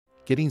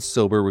Getting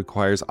sober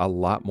requires a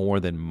lot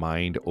more than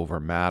mind over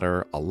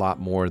matter, a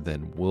lot more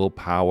than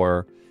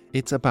willpower.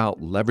 It's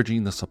about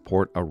leveraging the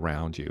support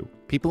around you.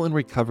 People in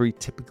recovery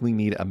typically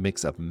need a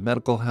mix of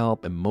medical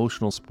help,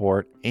 emotional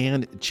support,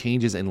 and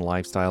changes in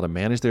lifestyle to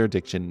manage their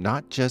addiction,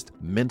 not just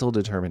mental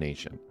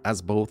determination. As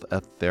both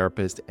a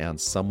therapist and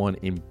someone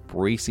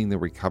embracing the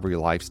recovery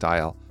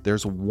lifestyle,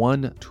 there's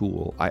one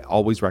tool I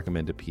always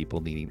recommend to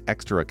people needing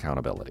extra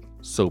accountability: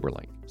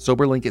 SoberLink.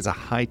 SoberLink is a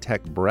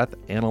high-tech breath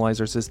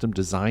analyzer system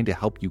designed to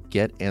help you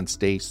get and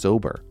stay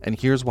sober. And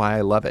here's why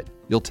I love it.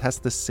 You'll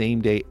test the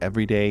same day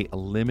every day,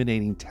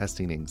 eliminating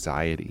testing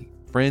anxiety.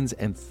 Friends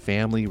and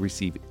family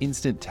receive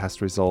instant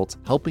test results,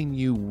 helping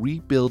you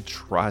rebuild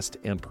trust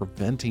and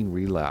preventing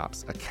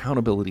relapse.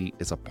 Accountability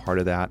is a part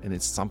of that, and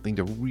it's something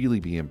to really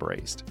be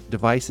embraced.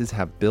 Devices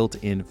have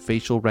built-in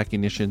facial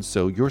recognition,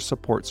 so your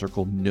support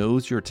circle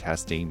knows you're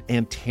testing,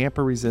 and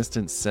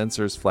tamper-resistant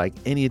sensors flag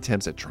any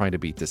attempts at trying to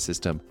beat the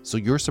system, so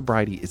your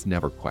sobriety is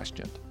never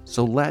questioned.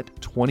 So let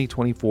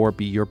 2024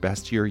 be your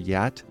best year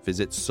yet.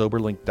 Visit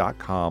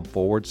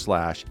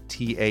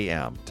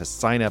soberlink.com/TAM to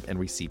sign up and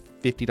receive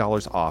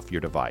 $50 off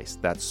your device.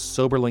 That's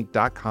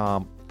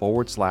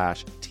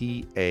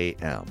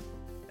soberlink.com/TAM.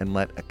 And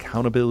let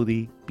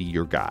accountability be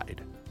your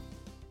guide.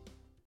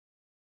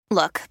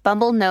 Look,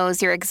 Bumble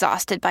knows you're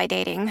exhausted by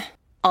dating.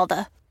 All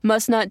the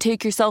must not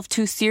take yourself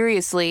too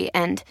seriously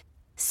and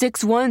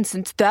 6'1"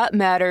 since that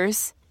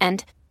matters.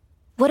 And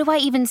what do I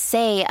even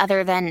say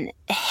other than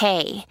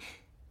hey?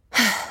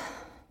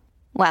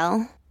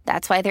 Well,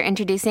 that's why they're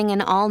introducing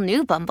an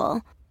all-new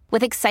Bumble,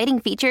 with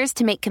exciting features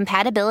to make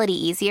compatibility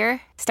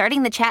easier,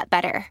 starting the chat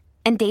better,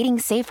 and dating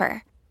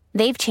safer.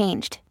 They've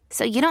changed,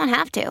 so you don't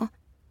have to.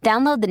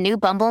 Download the new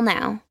Bumble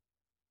now.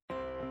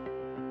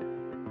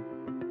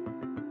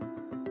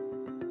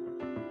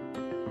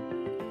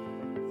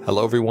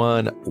 Hello,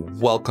 everyone.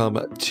 Welcome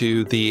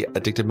to the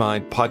Addicted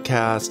Mind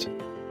podcast.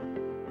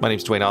 My name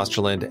is Dwayne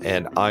Osterland,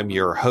 and I'm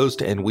your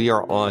host, and we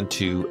are on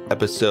to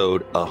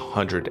episode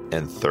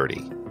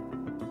 130.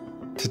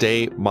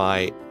 Today,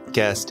 my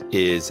guest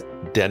is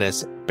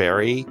Dennis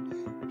Berry.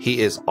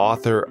 He is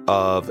author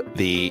of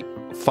The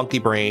Funky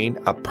Brain,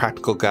 A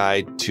Practical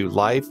Guide to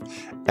Life,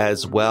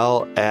 as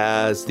well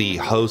as the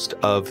host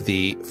of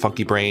the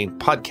Funky Brain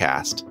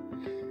podcast.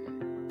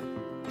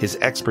 His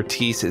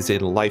expertise is in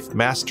life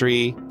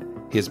mastery.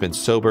 He has been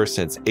sober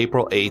since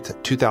April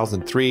 8th,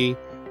 2003,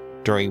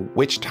 during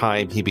which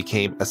time he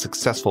became a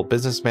successful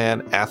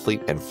businessman,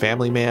 athlete, and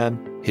family man.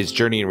 His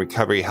journey in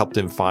recovery helped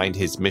him find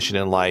his mission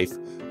in life,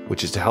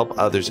 which is to help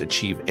others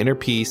achieve inner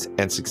peace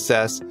and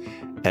success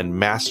and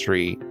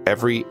mastery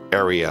every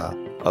area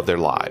of their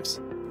lives.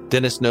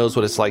 Dennis knows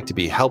what it's like to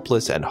be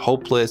helpless and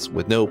hopeless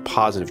with no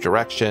positive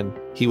direction.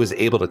 He was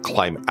able to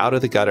climb out of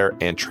the gutter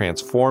and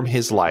transform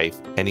his life,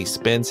 and he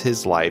spends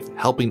his life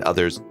helping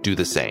others do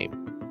the same.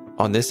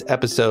 On this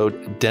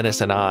episode,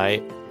 Dennis and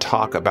I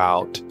talk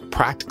about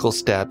practical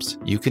steps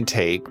you can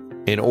take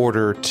in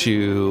order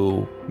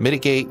to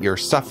mitigate your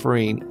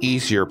suffering,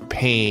 ease your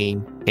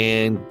pain,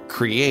 and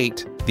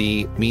create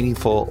the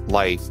meaningful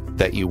life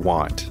that you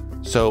want.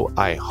 So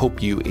I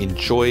hope you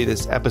enjoy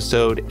this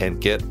episode and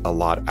get a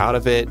lot out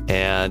of it,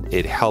 and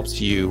it helps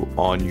you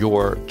on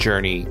your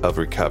journey of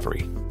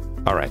recovery.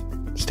 All right,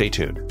 stay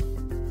tuned.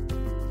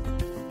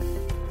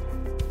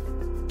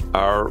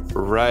 All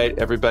right,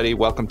 everybody,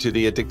 welcome to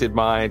the Addicted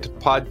Mind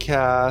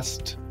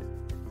podcast.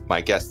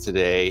 My guest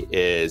today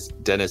is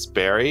Dennis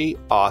Berry,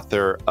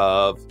 author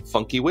of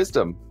Funky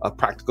Wisdom, A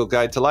Practical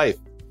Guide to Life.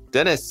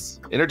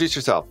 Dennis, introduce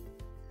yourself.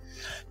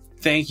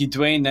 Thank you,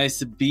 Dwayne. Nice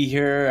to be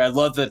here. I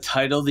love the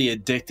title, The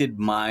Addicted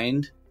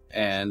Mind,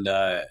 and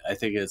I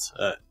think it's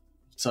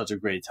such a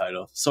great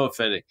title. So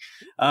fitting.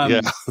 Yeah,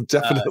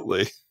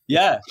 definitely.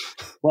 Yeah.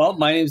 Well,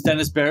 my name is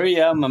Dennis Berry.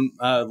 Yeah, I'm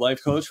a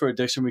life coach for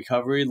addiction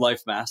recovery,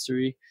 life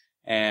mastery,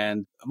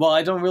 and, well,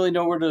 I don't really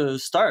know where to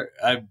start.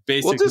 I'm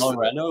based in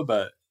Colorado,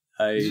 but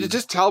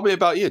just tell me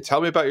about you.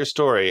 Tell me about your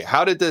story.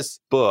 How did this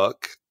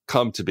book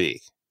come to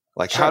be?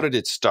 Like, How did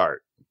it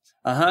start?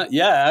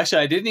 Yeah,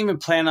 actually, I didn't even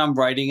plan on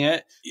writing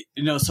it.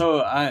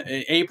 So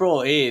April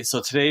 8th,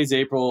 so today's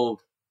April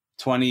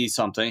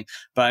 20-something,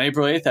 but on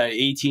April 8th, I had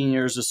 18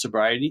 years of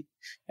sobriety.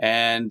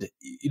 And,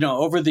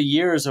 over the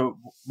years,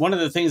 one of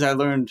the things I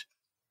learned,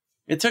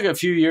 it took a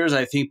few years,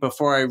 I think,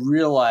 before I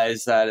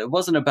realized that it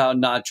wasn't about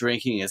not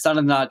drinking. It's not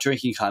a not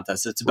drinking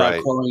contest. It's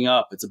about growing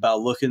up. It's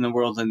about looking the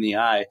world in the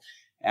eye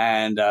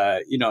and,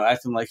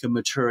 acting like a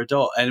mature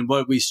adult. And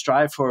what we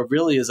strive for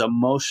really is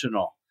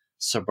emotional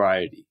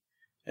sobriety.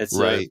 It's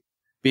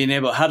being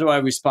able, how do I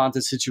respond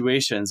to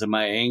situations? Am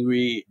I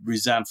angry,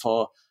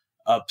 resentful,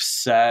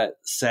 upset,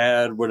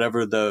 sad,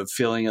 whatever the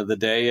feeling of the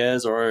day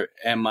is? Or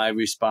am I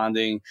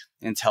responding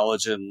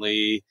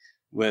intelligently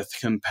with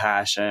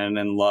compassion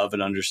and love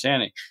and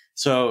understanding?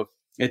 So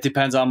it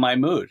depends on my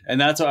mood. And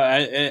that's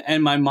why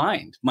and my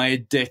mind, my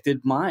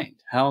addicted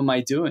mind. How am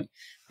I doing?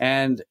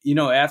 And,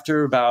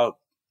 after about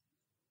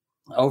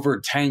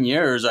over 10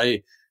 years,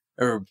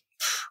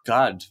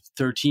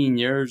 13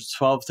 years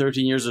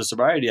of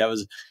sobriety, I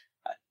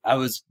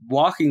was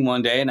walking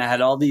one day and I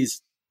had all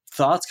these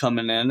thoughts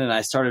coming in, and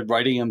I started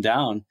writing them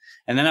down.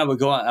 And then I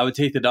would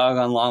take the dog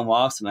on long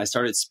walks, and I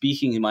started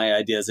speaking my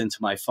ideas into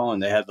my phone.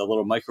 They had the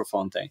little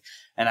microphone thing,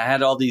 and I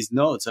had all these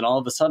notes, and all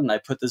of a sudden I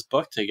put this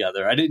book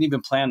together. I didn't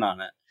even plan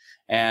on it.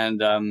 And,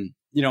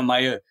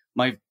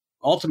 my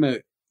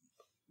ultimate,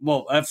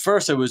 well, at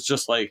first it was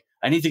just like,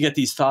 I need to get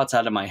these thoughts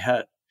out of my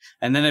head.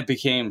 And then it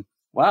became,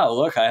 wow,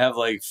 look, I have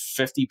like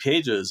 50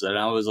 pages. And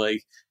I was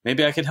like,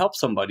 maybe I could help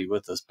somebody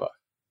with this book.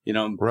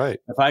 Right.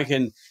 If I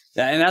can,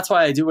 and that's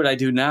why I do what I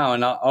do now.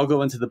 And I'll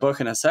go into the book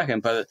in a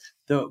second. But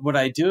what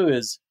I do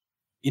is,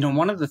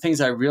 one of the things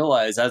I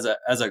realized as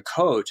a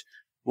coach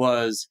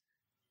was,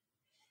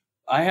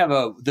 I have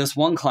this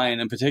one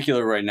client in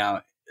particular right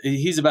now.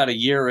 He's about a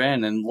year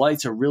in, and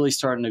lights are really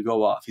starting to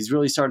go off. He's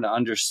really starting to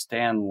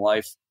understand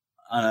life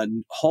on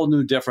a whole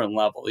new different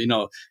level.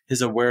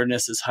 His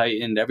awareness is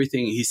heightened.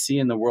 Everything he's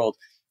seeing the world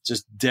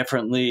just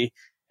differently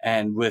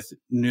and with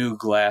new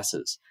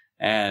glasses.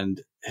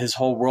 And his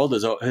whole world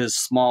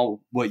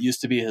what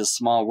used to be his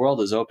small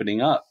world is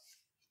opening up.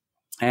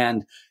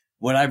 And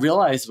what I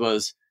realized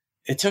was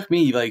it took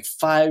me like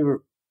 5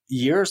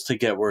 years to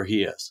get where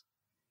he is.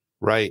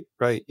 Right.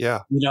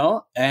 Yeah.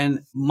 And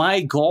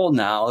my goal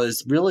now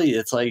is really,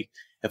 it's like,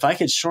 if I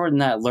could shorten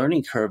that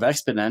learning curve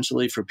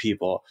exponentially for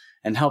people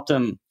and help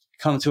them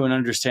come to an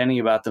understanding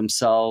about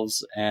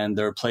themselves and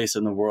their place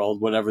in the world,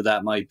 whatever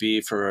that might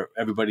be, for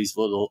everybody's a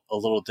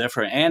little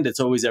different, and it's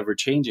always ever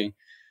changing,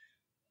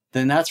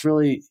 then that's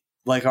really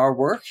like our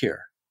work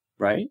here,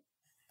 right?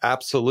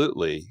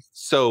 Absolutely.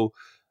 So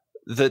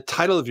the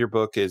title of your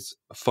book is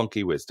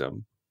Funky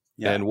Wisdom.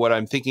 Yeah. And what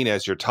I'm thinking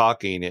as you're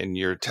talking and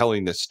you're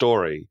telling the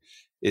story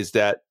is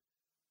that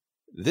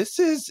this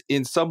is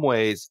in some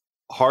ways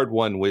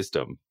hard-won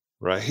wisdom,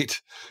 right?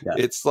 Yeah.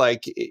 It's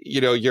like,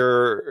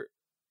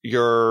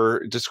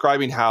 you're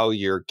describing how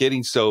you're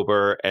getting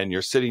sober and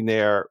you're sitting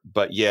there,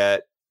 but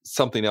yet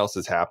something else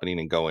is happening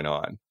and going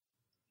on.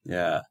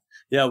 Yeah.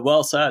 Yeah.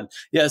 Well said.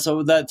 Yeah.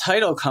 So that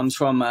title comes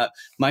from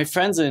my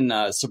friends in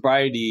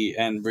sobriety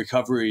and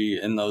recovery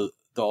in the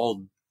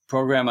old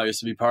program I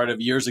used to be part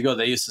of years ago.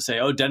 They used to say,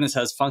 "Oh, Dennis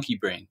has funky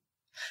brain."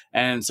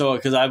 And so,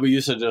 because I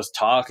used to just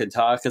talk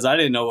because I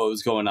didn't know what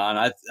was going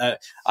on.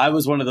 I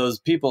was one of those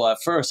people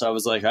at first. I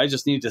was like, I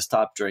just need to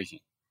stop drinking.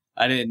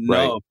 I didn't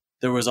know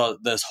there was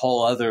this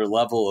whole other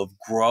level of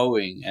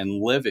growing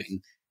and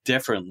living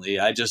differently.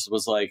 I just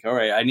was like, all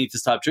right, I need to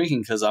stop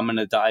drinking because I'm going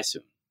to die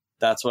soon.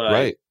 That's what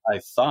I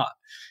thought.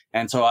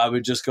 And so I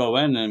would just go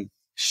in and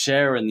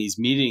share in these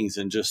meetings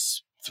and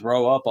just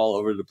throw up all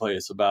over the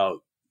place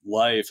about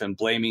life and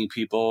blaming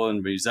people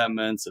and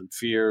resentments and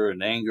fear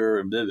and anger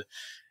and blah, blah.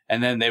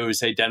 And then they would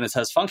say, Dennis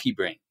has funky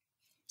brain.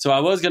 So I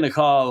was going to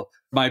call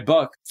my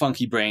book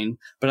Funky Brain,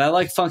 but I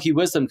like Funky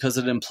Wisdom because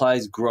it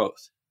implies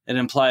growth. It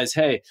implies,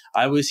 hey,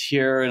 I was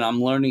here and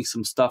I'm learning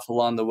some stuff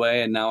along the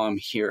way, and now I'm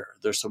here.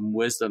 There's some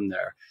wisdom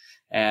there.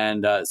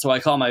 And so I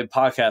call my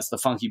podcast the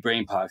Funky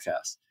Brain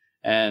Podcast.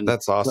 And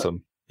that's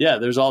awesome. Yeah,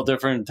 there's all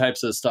different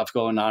types of stuff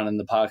going on in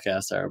the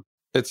podcast there.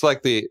 It's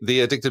like the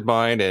Addicted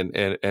Mind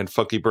and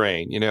Funky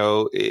Brain.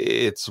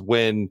 It's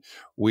when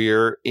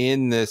we're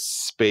in this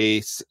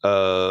space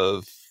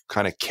of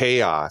kind of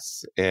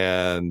chaos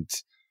and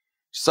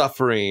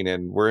suffering,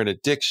 and we're in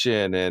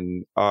addiction,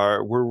 and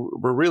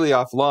we're really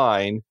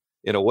offline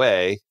in a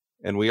way,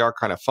 and we are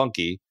kind of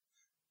funky,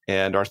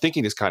 and our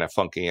thinking is kind of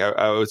funky.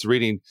 I was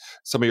reading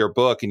some of your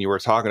book, and you were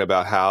talking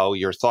about how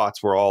your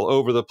thoughts were all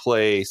over the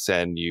place,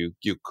 and you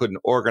couldn't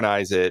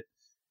organize it,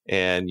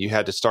 and you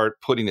had to start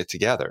putting it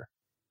together.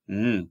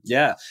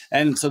 Yeah.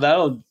 And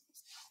so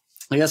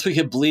I guess we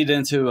could bleed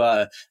into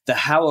the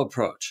how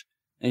approach,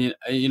 and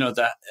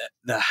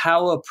the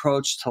how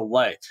approach to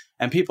life.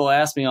 And people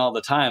ask me all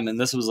the time, and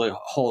this was a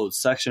whole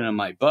section in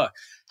my book,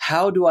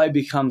 how do I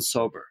become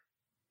sober?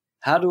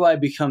 How do I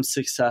become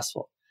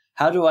successful?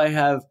 How do I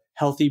have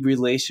healthy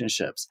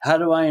relationships? How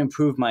do I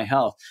improve my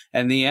health?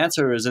 And the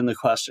answer is in the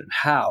question,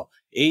 how,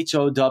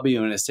 HOW,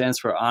 and it stands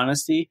for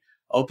honesty,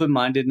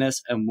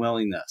 open-mindedness, and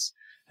willingness.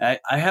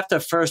 I have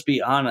to first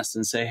be honest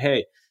and say,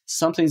 hey,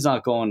 something's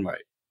not going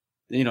right.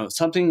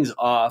 Something's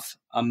off.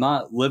 I'm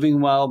not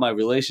living well. My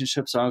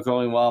relationships aren't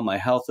going well. My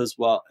health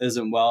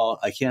isn't well.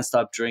 I can't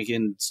stop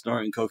drinking,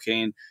 snorting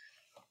cocaine,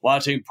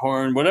 watching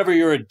porn, whatever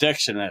your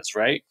addiction is,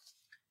 right?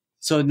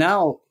 So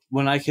now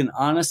when I can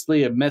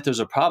honestly admit there's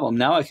a problem,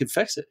 now I can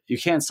fix it. You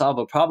can't solve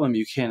a problem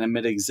you can't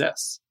admit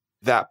exists.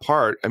 That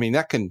part, I mean,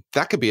 that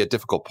could be a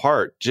difficult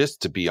part,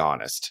 just to be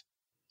honest.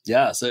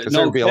 Yeah. So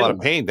there would be a lot of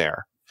pain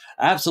there.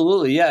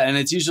 Absolutely. Yeah. And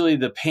it's usually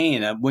the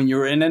pain. When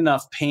you're in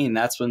enough pain,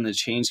 that's when the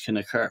change can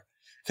occur.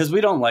 Because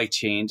we don't like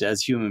change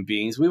as human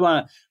beings.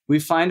 We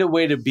find a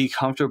way to be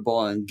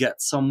comfortable and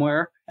get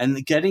somewhere.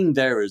 And getting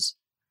there is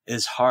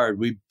hard.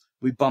 We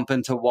bump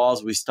into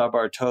walls, we stub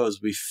our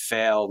toes, we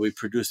fail, we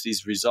produce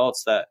these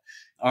results that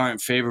aren't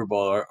favorable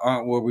or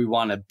aren't where we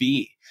want to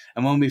be.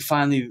 And when we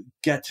finally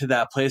get to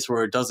that place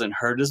where it doesn't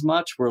hurt as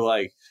much, we're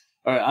like,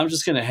 all right, I'm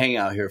just going to hang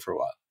out here for a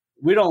while.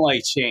 We don't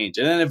like change.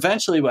 And then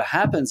eventually what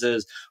happens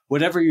is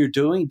whatever you're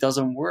doing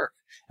doesn't work.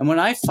 And when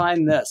I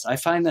find this,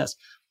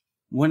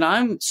 when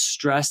I'm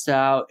stressed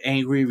out,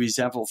 angry,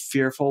 resentful,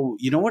 fearful,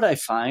 you know what I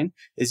find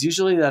is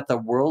usually that the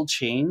world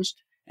changed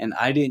and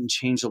I didn't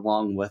change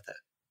along with it.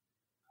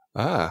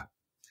 Ah,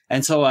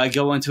 And so I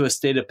go into a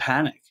state of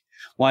panic.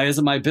 Why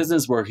isn't my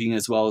business working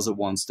as well as it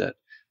once did?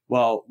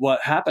 Well,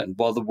 what happened?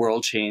 Well, the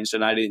world changed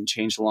and I didn't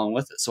change along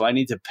with it. So I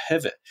need to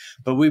pivot,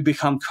 but we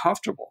become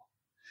comfortable.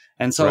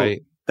 And so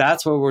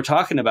that's what we're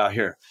talking about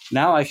here.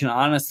 Now I can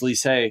honestly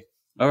say,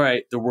 all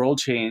right, the world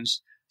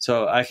changed.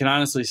 So I can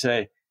honestly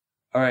say,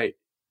 all right,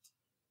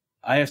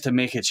 I have to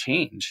make a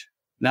change.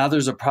 Now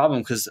there's a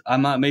problem because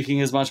I'm not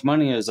making as much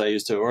money as I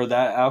used to, or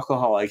that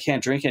alcohol, I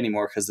can't drink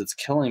anymore because it's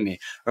killing me,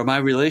 or my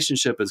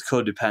relationship is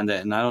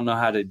codependent and I don't know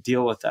how to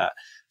deal with that.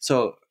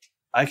 So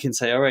I can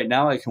say, all right,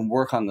 now I can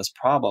work on this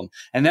problem.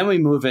 And then we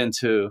move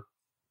into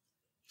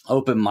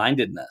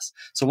open-mindedness.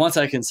 So once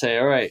I can say,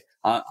 all right,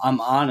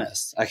 I'm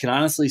honest, I can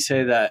honestly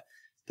say that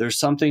there's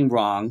something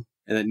wrong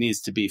and it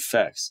needs to be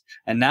fixed.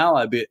 And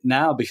now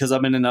because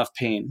I'm in enough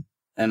pain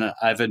and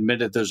I've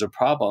admitted there's a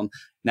problem,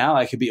 now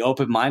I could be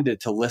open-minded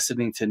to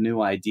listening to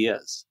new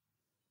ideas,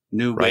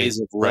 new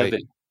ways of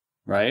living,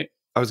 right?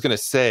 I was going to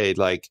say,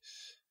 like,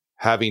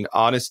 having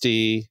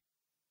honesty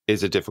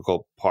is a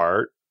difficult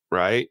part,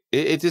 right?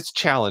 It's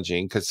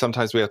challenging because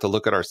sometimes we have to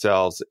look at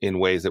ourselves in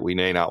ways that we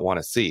may not want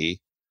to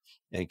see,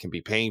 and it can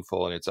be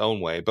painful in its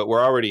own way, but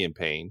we're already in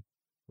pain,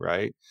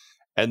 right?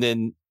 And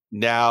then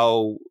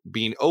now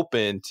being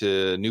open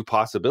to new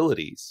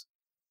possibilities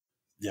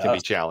can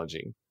be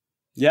challenging.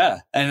 Yeah.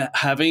 And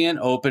having an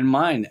open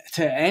mind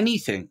to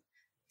anything,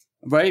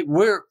 right?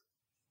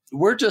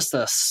 We're just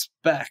a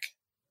speck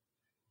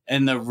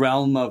in the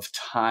realm of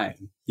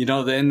time,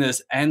 in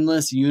this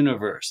endless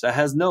universe that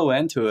has no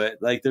end to it.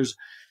 Like there's,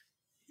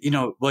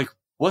 like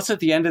what's at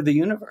the end of the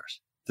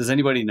universe? Does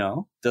anybody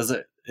know?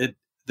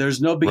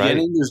 There's no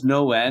beginning, There's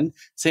no end.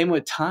 Same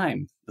with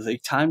time.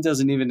 Like time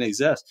doesn't even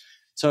exist.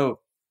 So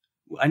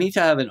I need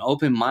to have an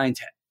open mind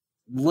to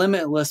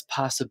limitless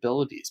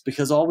possibilities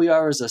because all we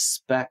are is a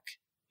speck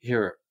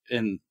here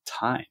in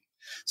time.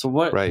 So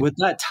with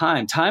that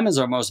time is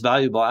our most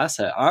valuable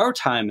asset. Our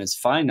time is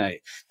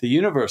finite. The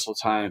universal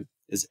time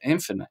is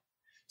infinite.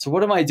 So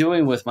what am I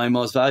doing with my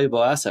most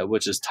valuable asset,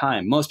 which is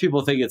time? Most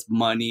people think it's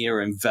money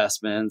or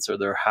investments or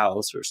their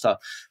house or stuff,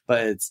 but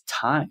it's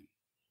time.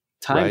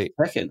 Time is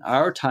ticking.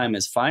 Our time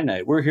is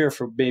finite. We're here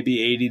for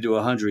maybe 80 to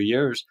 100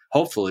 years,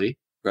 hopefully,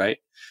 right?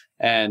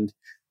 And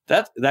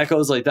that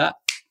goes like that.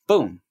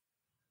 Boom.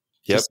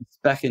 Yep. Just a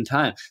speck in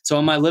time. So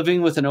am I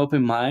living with an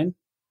open mind,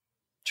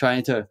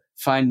 trying to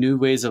find new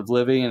ways of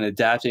living and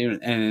adapting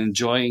and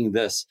enjoying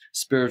this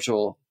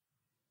spiritual,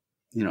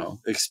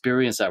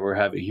 experience that we're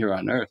having here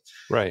on earth?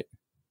 Right.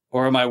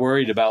 Or am I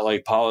worried about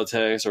like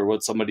politics or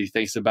what somebody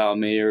thinks about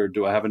me, or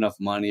do I have enough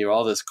money, or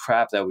all this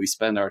crap that we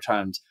spend our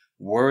time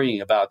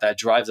worrying about that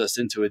drives us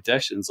into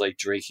addictions like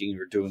drinking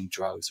or doing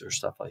drugs or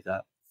stuff like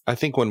that? I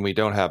think when we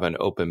don't have an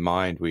open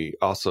mind, we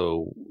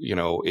also,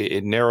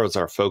 it narrows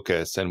our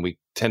focus and we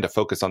tend to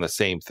focus on the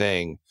same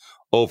thing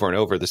over and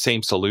over, the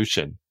same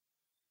solution.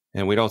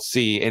 And we don't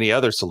see any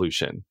other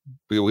solution.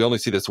 We only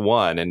see this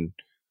one. And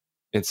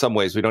in some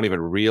ways, we don't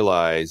even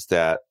realize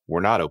that we're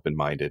not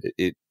open-minded.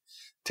 It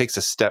takes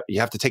a step.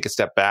 You have to take a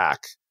step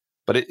back.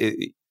 But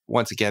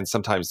once again,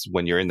 sometimes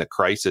when you're in the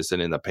crisis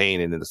and in the pain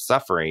and in the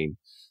suffering,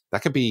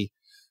 that can be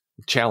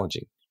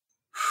challenging.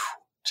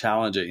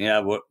 Challenging. Yeah.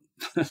 What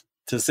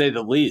to say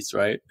the least,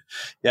 right?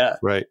 Yeah.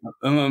 Right.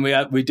 And when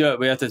we do it,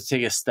 we have to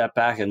take a step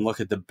back and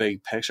look at the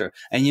big picture.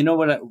 And you know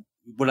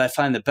what I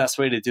find the best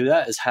way to do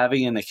that is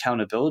having an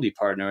accountability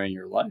partner in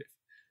your life.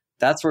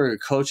 That's where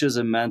coaches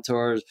and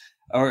mentors,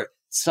 or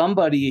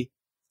somebody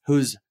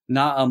who's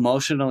not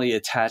emotionally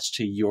attached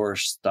to your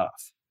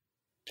stuff.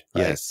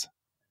 Right? Yes.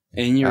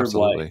 In your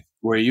life,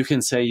 where you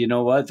can say, you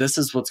know what, this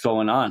is what's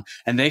going on.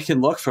 And they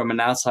can look from an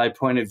outside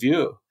point of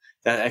view,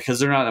 that because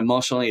they're not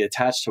emotionally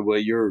attached to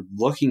what you're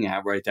looking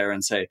at right there,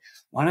 and say,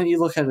 why don't you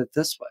look at it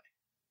this way?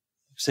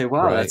 Say,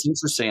 wow, that's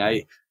interesting.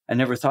 I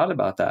never thought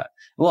about that.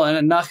 Well,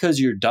 and not because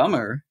you're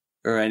dumber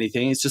or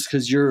anything. It's just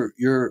because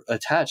you're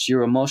attached.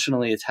 You're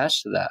emotionally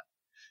attached to that.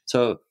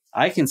 So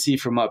I can see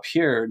from up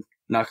here,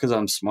 not because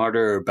I'm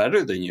smarter or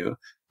better than you,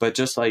 but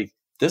just like,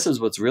 this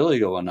is what's really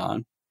going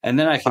on. And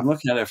then I can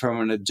look at it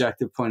from an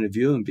objective point of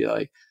view and be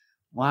like,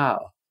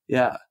 wow,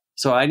 yeah.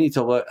 So I need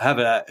to have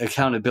an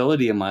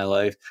accountability in my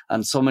life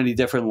on so many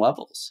different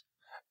levels.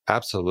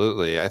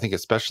 Absolutely. I think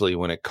especially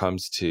when it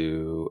comes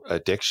to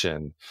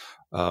addiction,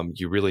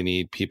 you really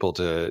need people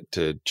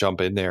to jump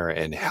in there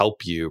and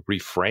help you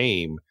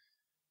reframe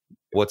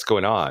what's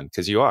going on,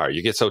 because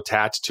you get so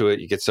attached to it,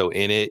 you get so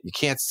in it, you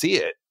can't see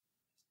it.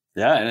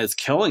 Yeah, and it's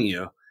killing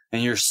you,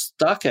 and you're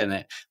stuck in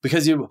it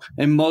because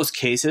in most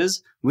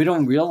cases, we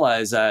don't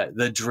realize that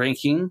the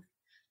drinking,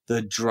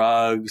 the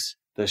drugs,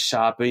 the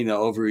shopping, the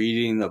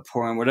overeating, the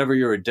porn, whatever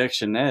your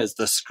addiction is,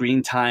 the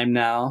screen time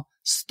now,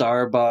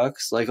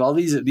 Starbucks, like all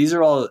these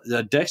are all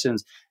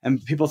addictions,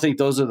 and people think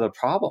those are the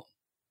problem.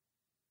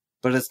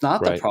 But it's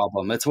not the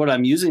problem. It's what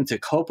I'm using to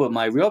cope with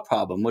my real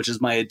problem, which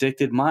is my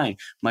addicted mind,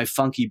 my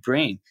funky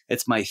brain.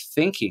 It's my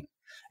thinking.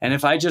 And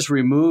if I just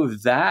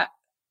remove that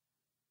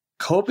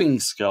coping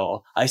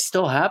skill, I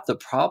still have the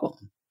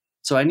problem.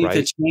 So I need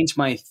to change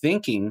my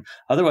thinking.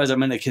 Otherwise, I'm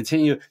going to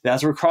continue.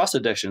 That's where cross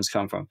addictions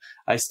come from.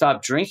 I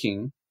stopped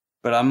drinking,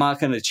 but I'm not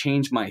going to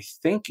change my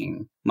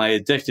thinking, my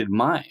addicted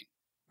mind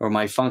or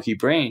my funky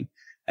brain.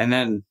 And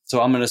then,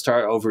 so I'm going to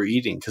start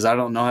overeating because I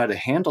don't know how to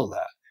handle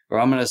that. Or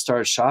I'm going to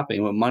start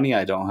shopping with money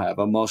I don't have,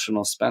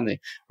 emotional spending.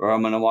 Or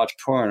I'm going to watch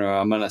porn, or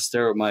I'm going to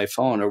stare at my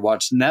phone or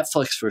watch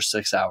Netflix for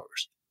 6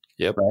 hours.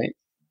 Yep. Right?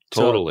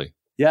 Totally. So,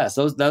 yes,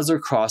 those are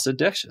cross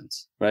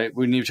addictions, right?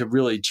 We need to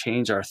really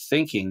change our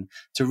thinking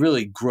to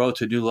really grow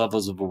to new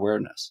levels of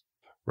awareness.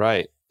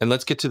 Right. And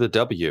let's get to the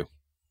W.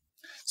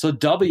 So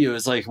W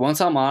is like,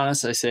 once I'm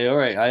honest, I say, all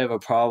right, I have a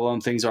problem.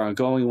 Things aren't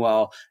going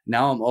well.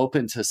 Now I'm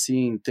open to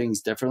seeing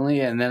things differently.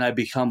 And then I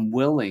become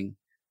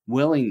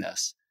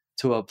willingness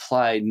to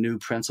apply new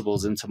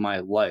principles into my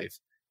life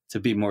to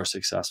be more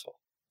successful.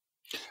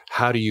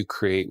 How do you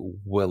create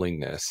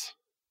willingness?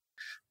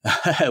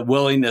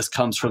 Willingness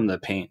comes from the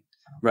pain,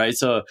 right?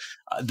 So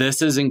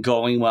this isn't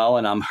going well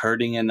and I'm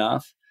hurting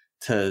enough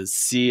to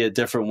see a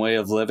different way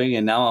of living.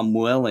 And now I'm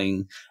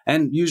willing,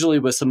 and usually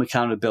with some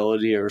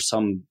accountability or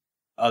some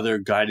other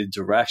guided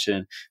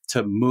direction,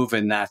 to move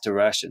in that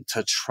direction,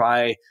 to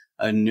try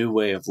a new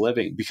way of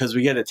living, because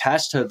we get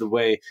attached to the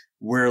way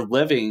we're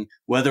living,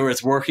 whether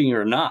it's working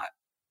or not.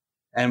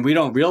 And we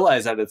don't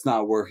realize that it's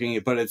not working,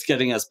 but it's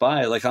getting us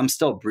by. Like, I'm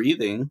still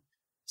breathing,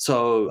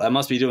 so I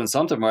must be doing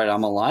something right.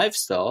 I'm alive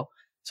still,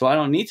 so I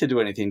don't need to do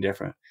anything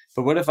different.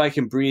 But what if I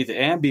can breathe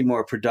and be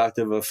more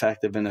productive,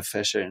 effective, and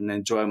efficient and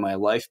enjoy my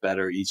life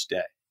better each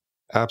day?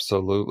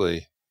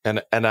 Absolutely.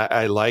 And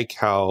I like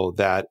how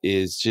that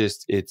is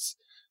just, it's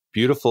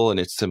beautiful in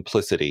its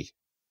simplicity,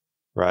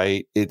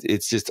 right?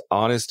 It's just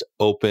honest,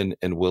 open,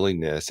 and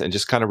willingness, and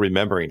just kind of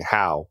remembering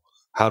how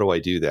do I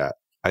do that?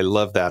 I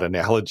love that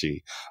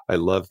analogy. I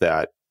love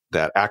that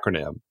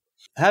acronym.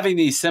 Having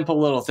these simple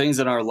little things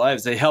in our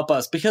lives, they help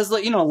us because,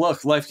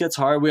 look, life gets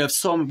hard.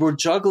 We're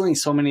juggling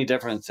so many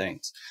different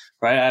things,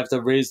 right? I have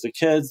to raise the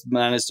kids,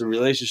 manage the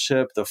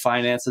relationship, the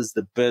finances,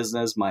 the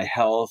business, my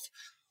health,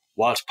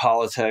 watch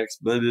politics,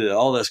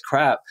 all this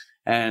crap.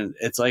 And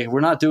it's like, we're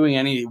not doing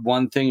any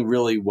one thing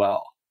really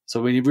well.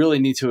 So we really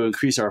need to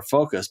increase our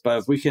focus. But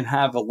if we can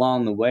have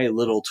along the way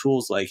little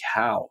tools like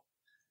how,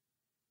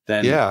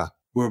 then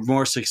we're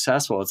more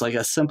successful. It's like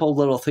a simple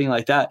little thing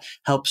like that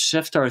helps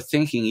shift our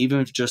thinking, even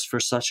if just for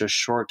such a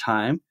short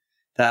time,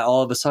 that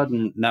all of a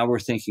sudden now we're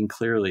thinking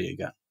clearly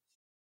again.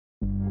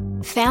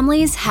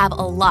 Families have a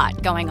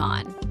lot going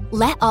on.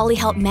 Let Ollie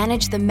help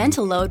manage the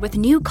mental load with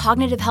new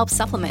cognitive health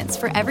supplements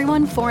for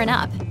everyone 4 and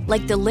up,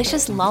 like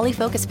delicious Lolly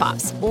Focus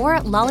Pops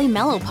or Lolly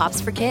Mellow Pops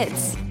for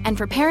kids. And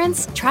for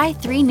parents, try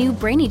 3 new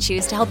Brainy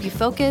Chews to help you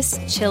focus,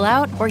 chill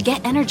out, or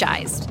get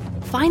energized.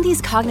 Find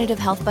these cognitive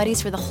health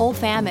buddies for the whole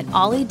fam at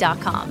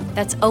ollie.com.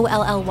 That's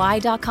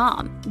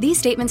OLLY.com. These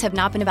statements have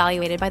not been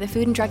evaluated by the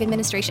Food and Drug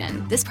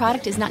Administration. This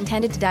product is not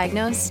intended to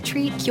diagnose,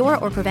 treat, cure,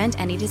 or prevent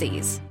any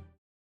disease.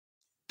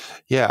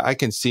 Yeah, I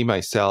can see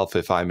myself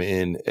if I'm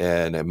in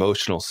an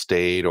emotional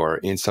state or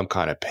in some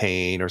kind of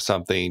pain or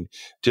something,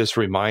 just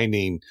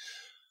reminding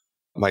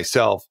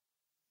myself,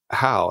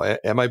 how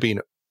am I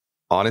being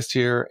honest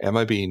here? Am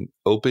I being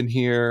open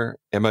here?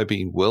 Am I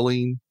being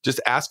willing?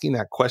 Just asking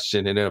that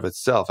question in and of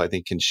itself, I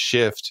think, can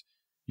shift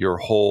your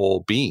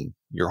whole being,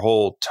 your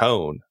whole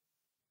tone.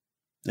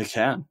 It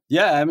can.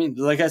 Yeah. I mean,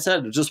 like I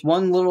said, just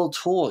one little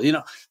tool,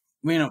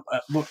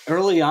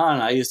 early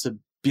on, I used to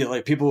be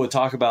like, people would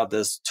talk about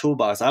this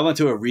toolbox. I went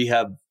to a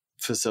rehab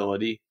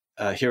facility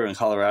here in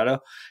Colorado,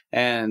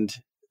 and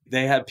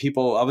they had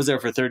people, I was there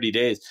for 30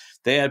 days.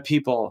 They had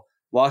people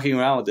walking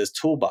around with this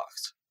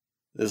toolbox,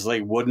 this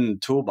like wooden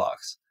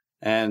toolbox.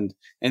 And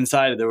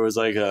inside there was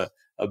like a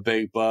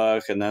big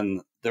book. And then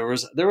there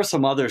was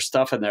some other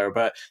stuff in there,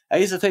 but I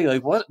used to think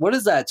like, what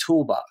is that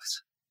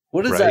toolbox?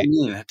 What does that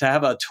mean to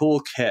have a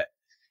toolkit?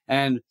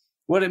 And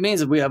what it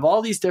means is we have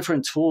all these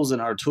different tools in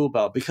our tool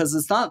belt, because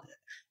it's not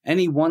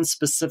any one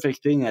specific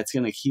thing that's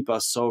going to keep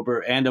us sober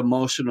and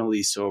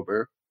emotionally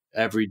sober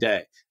every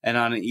day and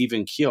on an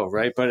even keel,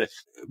 right? But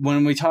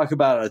when we talk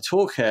about a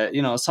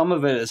toolkit, some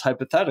of it is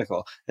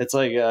hypothetical. It's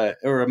like,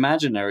 or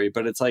imaginary,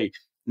 but it's like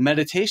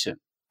meditation.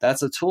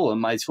 That's a tool in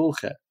my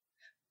toolkit.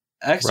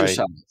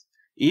 Exercise,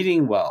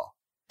 eating well,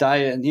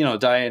 diet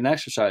and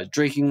exercise,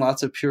 drinking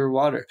lots of pure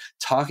water,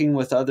 talking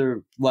with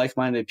other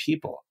like-minded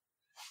people.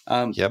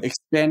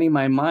 Expanding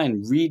my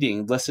mind,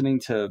 reading,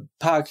 listening to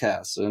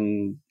podcasts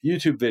and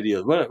YouTube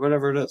videos,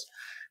 whatever it is,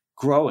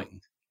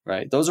 growing,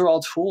 right? Those are all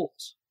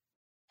tools.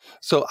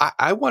 So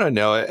I want to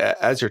know,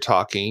 as you're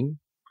talking,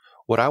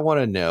 what I want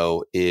to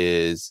know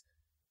is,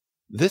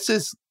 this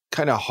is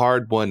kind of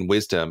hard-won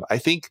wisdom. I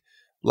think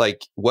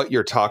like what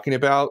you're talking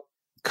about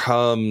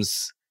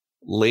comes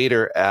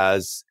later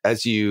as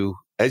you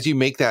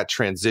make that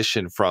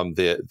transition from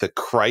the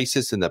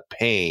crisis and the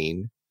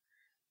pain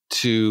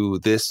to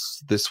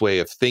this way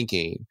of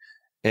thinking.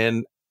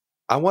 And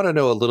I want to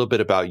know a little bit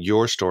about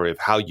your story of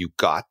how you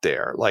got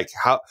there. Like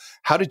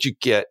how did you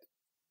get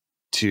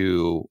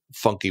to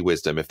funky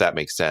wisdom, if that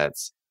makes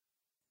sense?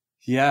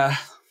 Yeah.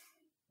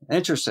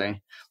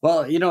 Interesting.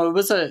 Well, it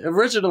was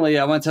originally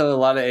I went to a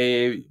lot of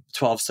AA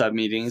 12-step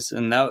meetings,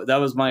 and that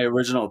was my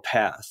original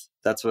path.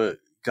 That's what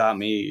got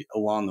me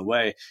along the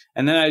way.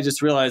 And then I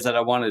just realized that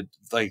I wanted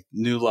like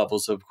new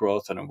levels of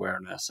growth and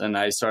awareness. And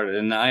I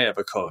have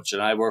a coach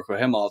and I work with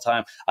him all the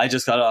time. I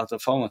just got off the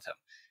phone with him.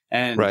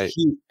 And Right.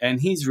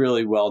 he's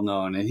really well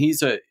known, and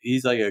he's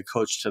like a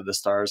coach to the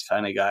stars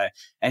kind of guy.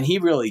 And he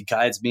really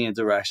guides me in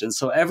direction.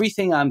 So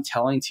everything I'm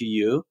telling to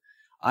you,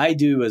 I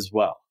do as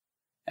well.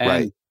 And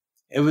Right.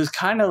 it was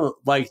kind of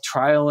like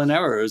trial and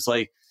error. It was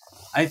like,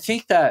 I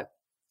think that,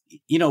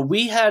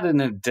 we had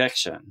an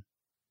addiction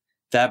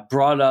that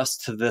brought us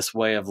to this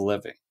way of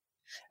living.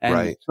 And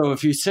Right. so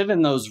if you sit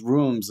in those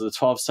rooms, the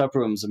 12-step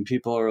rooms, and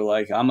people are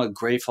like, I'm a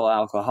grateful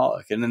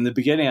alcoholic. And in the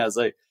beginning, I was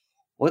like,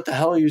 what the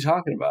hell are you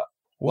talking about?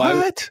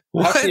 What?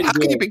 What? can you How do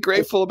can you it? be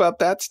grateful about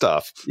that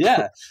stuff?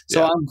 Yeah.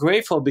 So Yeah. I'm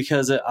grateful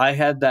because I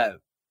had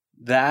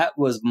that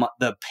was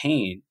the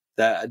pain,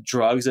 that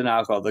drugs and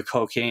alcohol, the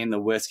cocaine, the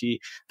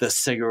whiskey, the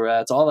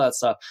cigarettes, all that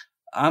stuff.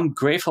 I'm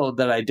grateful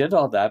that I did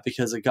all that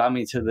because it got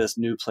me to this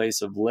new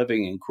place of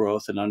living and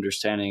growth and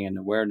understanding and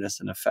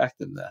awareness and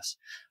effectiveness.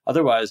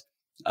 Otherwise,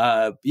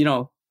 the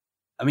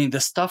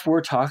stuff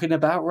we're talking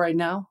about right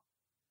now,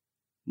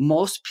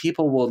 most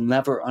people will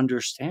never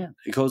understand.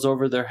 It goes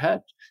over their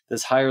head,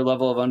 this higher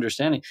level of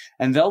understanding,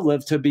 and they'll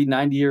live to be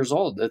 90 years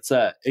old. It's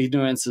that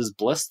ignorance is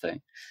bliss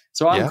thing.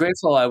 So I'm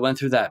grateful I went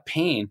through that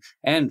pain.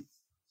 And,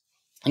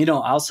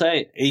 I'll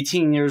say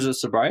 18 years of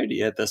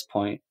sobriety at this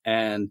point.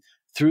 And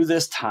through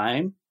this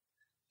time,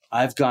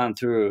 I've gone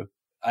through,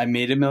 I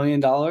made $1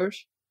 million.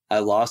 I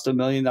lost $1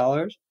 million.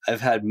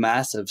 I've had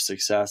massive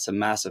success and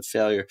massive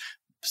failure,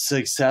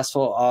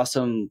 successful,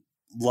 awesome,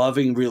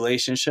 loving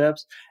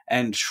relationships,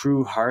 and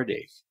true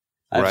heartache.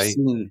 Right.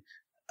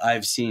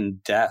 I've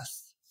seen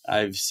death.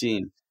 I've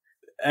seen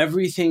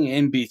everything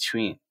in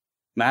between.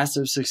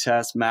 Massive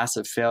success,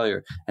 massive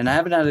failure. And I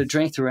haven't had a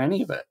drink through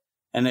any of it.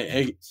 And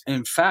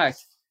in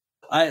fact,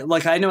 I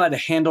know how to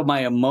handle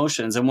my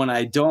emotions. And when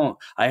I don't,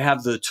 I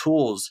have the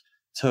tools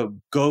to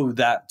go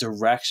that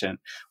direction.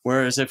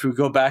 Whereas if we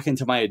go back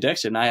into my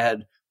addiction, I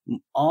had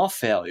all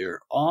failure,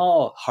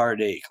 all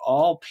heartache,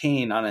 all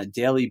pain on a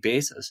daily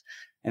basis.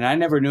 And I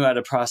never knew how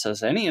to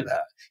process any of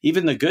that.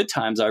 Even the good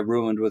times I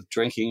ruined with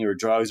drinking or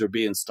drugs or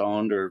being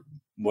stoned or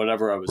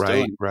whatever I was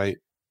doing. Right.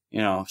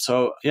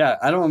 So yeah,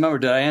 I don't remember.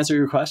 Did I answer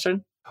your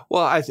question?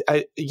 Well, I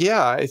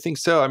think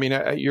so. I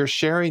mean, you're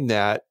sharing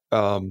that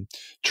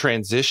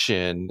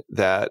transition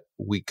that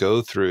we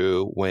go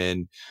through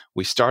when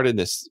we start in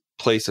this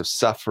place of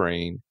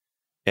suffering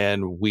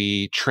and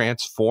we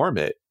transform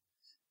it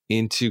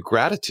into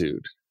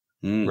gratitude,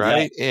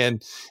 right? Yeah.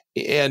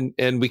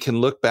 And we can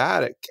look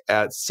back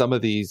at some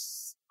of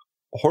these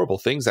horrible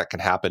things that can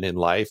happen in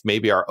life,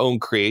 maybe our own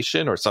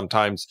creation or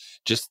sometimes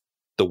just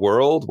the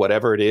world,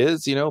 whatever it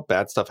is,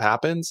 bad stuff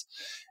happens.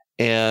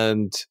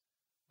 And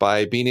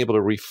by being able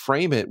to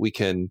reframe it, we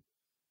can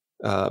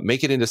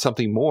make it into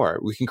something more.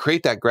 We can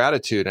create that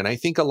gratitude. And I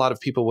think a lot of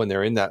people, when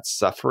they're in that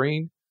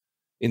suffering,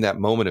 in that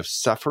moment of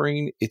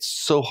suffering, it's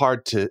so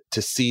hard to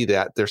see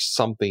that there's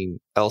something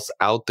else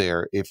out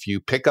there. If you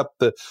pick up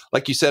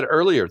like you said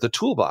earlier, the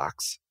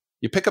toolbox,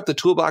 you pick up the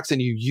toolbox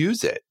and you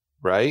use it,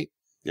 right?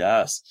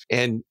 Yes.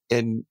 And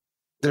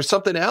there's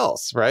something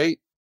else, right?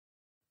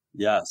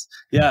 Yes.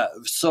 Yeah.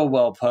 So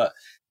well put.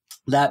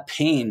 That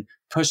pain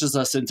pushes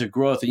us into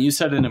growth. And you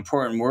said an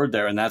important word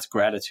there, and that's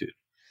gratitude.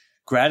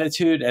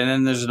 Gratitude. And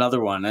then there's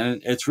another one,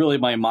 and it's really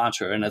my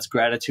mantra, and it's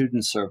gratitude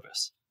and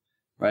service.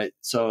 Right.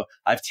 So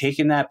I've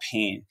taken that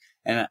pain,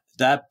 and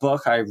that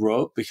book I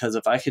wrote because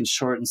if I can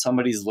shorten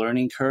somebody's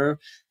learning curve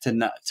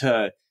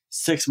to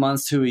 6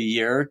 months to a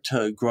year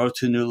to grow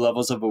to new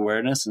levels of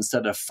awareness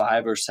instead of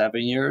 5 or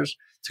 7 years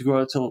to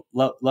grow to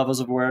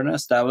levels of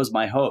awareness, that was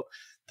my hope.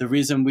 The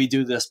reason we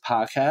do this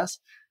podcast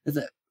is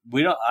that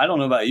I don't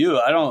know about you.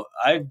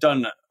 I've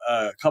done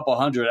a couple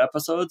hundred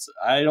episodes.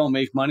 I don't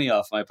make money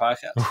off my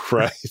podcast.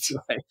 Right.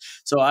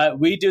 So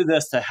we do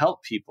this to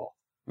help people.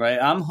 Right.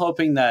 I'm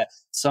hoping that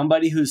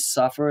somebody who's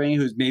suffering,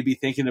 who's maybe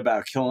thinking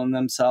about killing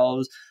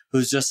themselves,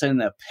 who's just in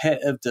the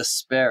pit of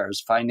despair,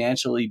 is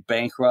financially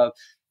bankrupt,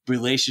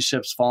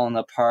 relationships falling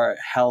apart,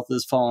 health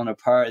is falling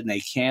apart, and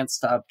they can't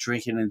stop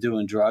drinking and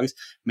doing drugs.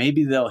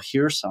 Maybe they'll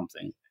hear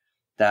something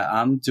that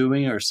I'm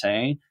doing or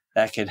saying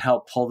that can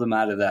help pull them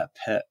out of that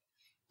pit.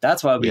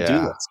 That's why we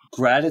do this.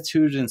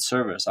 Gratitude and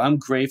service. I'm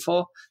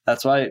grateful.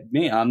 That's why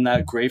I'm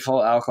that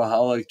grateful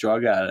alcoholic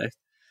drug addict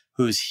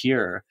who's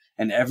here.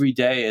 And every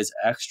day is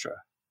extra.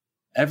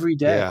 Every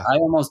day. Yeah. I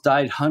almost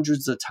died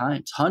hundreds of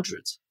times,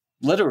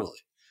 literally.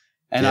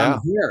 And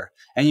I'm here.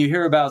 And you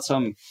hear about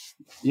some,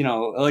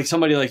 like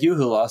somebody like you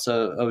who lost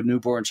a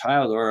newborn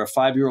child, or a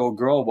 5-year-old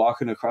girl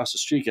walking across the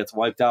street gets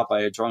wiped out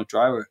by a drunk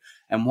driver.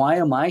 And why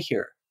am I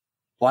here?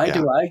 Why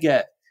do I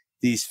get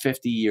these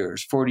 50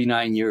 years,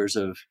 49 years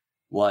of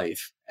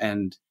life?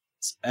 And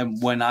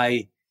when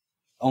I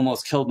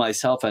almost killed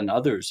myself and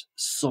others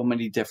so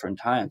many different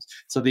times.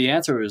 So the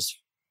answer is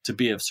to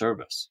be of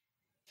service.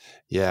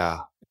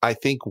 Yeah. I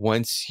think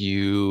once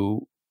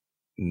you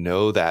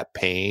know that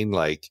pain,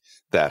 like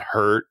that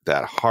hurt,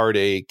 that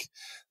heartache,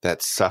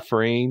 that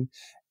suffering,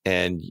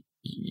 and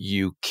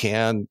you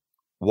can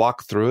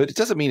walk through it. It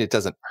doesn't mean it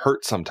doesn't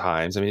hurt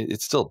sometimes. I mean,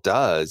 it still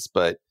does,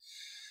 but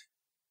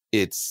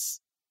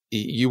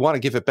you want to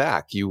give it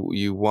back.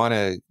 You want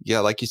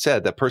to, like you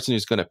said, the person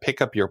who's going to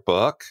pick up your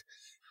book,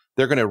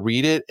 they're going to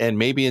read it, and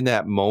maybe in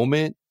that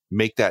moment,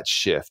 make that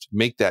shift,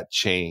 make that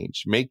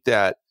change, make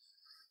that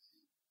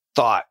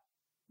thought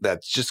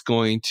that's just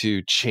going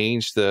to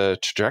change the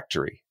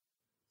trajectory.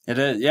 It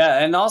is. Yeah.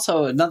 And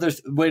also another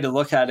way to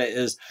look at it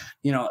is,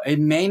 it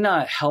may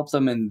not help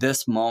them in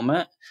this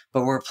moment,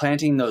 but we're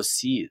planting those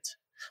seeds.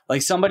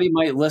 Like somebody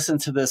might listen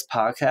to this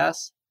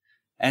podcast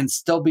and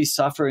still be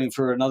suffering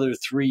for another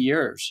 3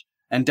 years.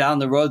 And down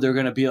the road, they're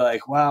going to be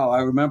like, wow, I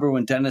remember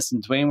when Dennis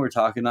and Dwayne were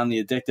talking on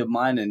The Addictive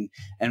Mind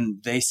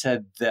and they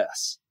said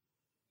this.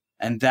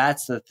 And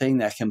that's the thing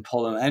that can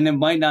pull them. And it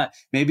might not,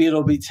 maybe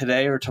it'll be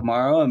today or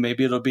tomorrow, and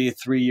maybe it'll be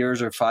 3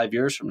 years or 5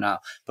 years from now.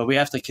 But we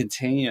have to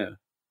continue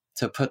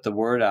to put the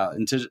word out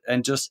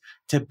and just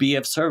to be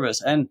of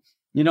service. And,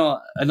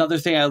 another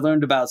thing I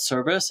learned about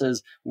service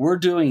is we're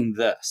doing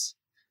this.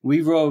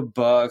 We wrote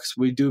books,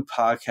 we do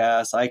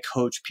podcasts, I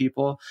coach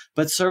people,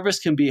 but service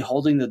can be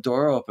holding the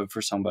door open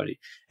for somebody.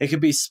 It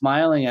could be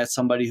smiling at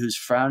somebody who's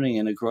frowning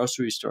in a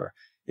grocery store.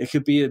 It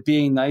could be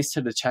being nice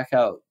to the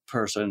checkout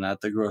person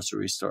at the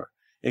grocery store.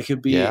 It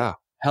could be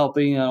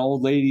helping an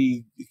old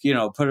lady,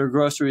 put her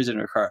groceries in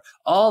her car.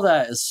 All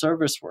that is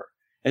service work.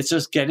 It's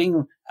just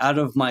getting out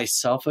of my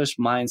selfish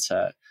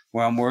mindset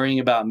where I'm worrying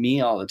about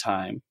me all the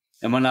time.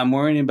 And when I'm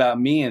worrying about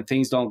me and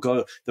things don't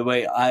go the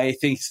way I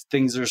think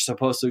things are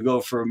supposed to go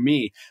for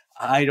me,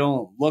 I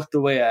don't look the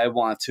way I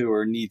want to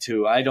or need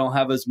to. I don't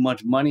have as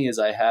much money as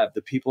I have.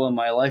 The people in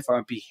my life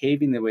aren't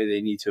behaving the way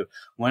they need to.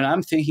 When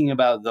I'm thinking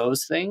about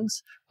those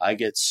things, I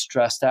get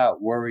stressed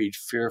out, worried,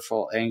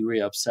 fearful,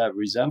 angry, upset,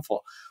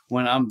 resentful.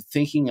 When I'm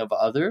thinking of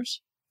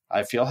others,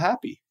 I feel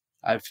happy.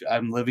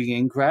 I'm living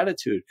in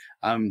gratitude.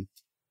 I'm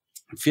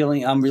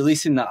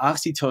releasing the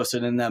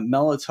oxytocin and the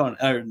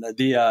melatonin, or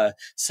the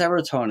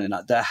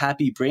serotonin, the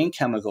happy brain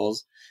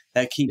chemicals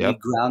that keep me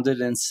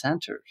grounded and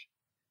centered.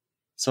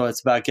 So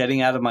it's about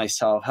getting out of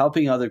myself,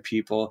 helping other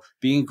people,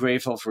 being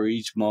grateful for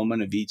each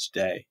moment of each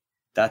day.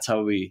 That's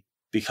how we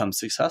become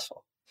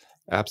successful.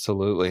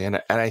 Absolutely.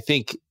 And I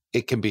think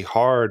it can be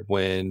hard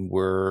when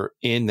we're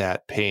in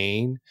that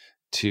pain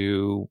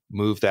to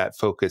move that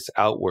focus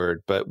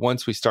outward. But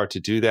once we start to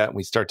do that, and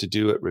we start to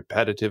do it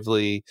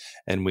repetitively,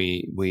 and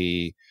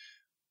we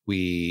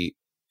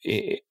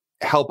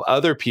help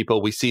other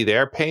people, we see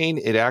their pain,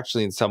 it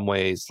actually in some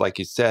ways, like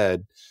you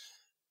said,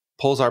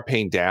 pulls our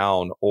pain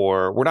down,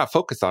 or we're not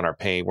focused on our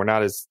pain. We're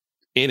not as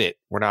in it.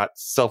 We're not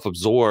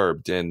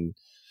self-absorbed and,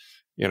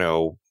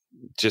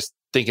 just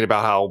thinking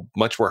about how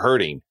much we're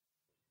hurting.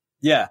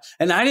 Yeah.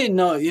 And I didn't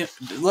know,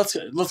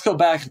 let's go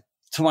back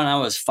to when I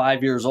was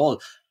 5 years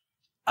old.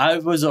 I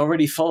was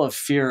already full of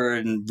fear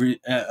and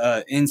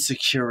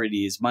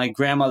insecurities. My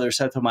grandmother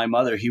said to my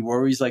mother, he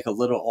worries like a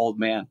little old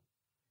man.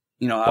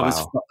 I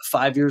was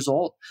 5 years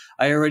old.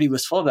 I already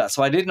was full of that.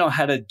 So I didn't know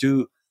how to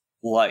do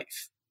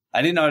life.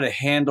 I didn't know how to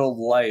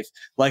handle life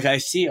like I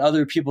see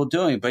other people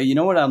doing. But you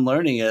know what I'm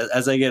learning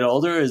as I get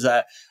older is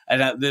that,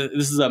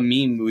 this is a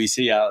meme we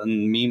see out in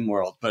the meme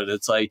world, but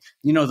it's like,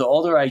 the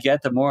older I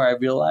get, the more I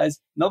realize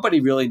nobody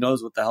really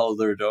knows what the hell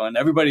they're doing.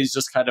 Everybody's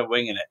just kind of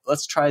winging it.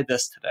 Let's try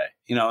this today,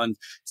 and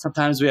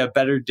sometimes we have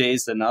better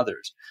days than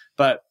others.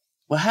 But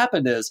what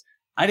happened is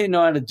I didn't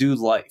know how to do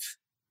life,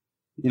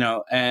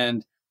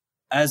 and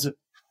as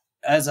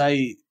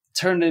I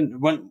turned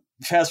in,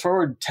 fast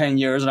forward 10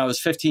 years and I was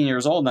 15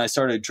 years old and I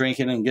started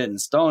drinking and getting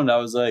stoned, I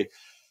was like,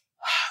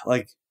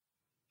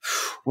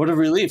 what a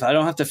relief. I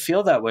don't have to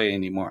feel that way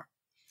anymore.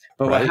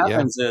 But what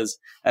happens is,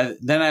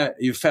 then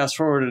you fast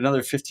forward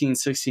another 15,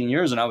 16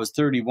 years and I was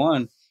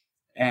 31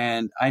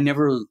 and I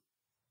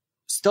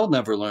still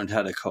never learned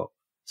how to cope.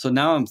 So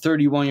now I'm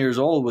 31 years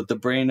old with the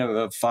brain of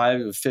a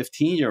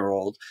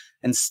 15-year-old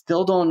and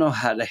still don't know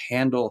how to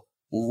handle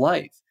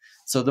life.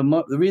 So the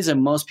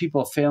reason most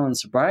people fail in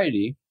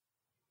sobriety,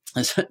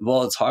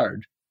 well, it's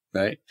hard,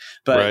 right?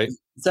 But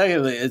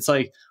secondly, it's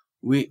like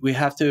we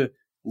have to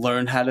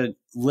learn how to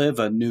live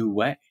a new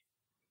way.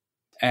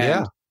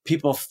 And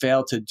people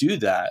fail to do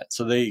that.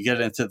 So they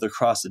get into the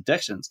cross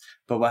addictions.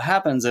 But what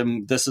happens,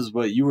 and this is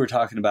what you were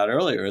talking about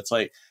earlier, it's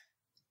like,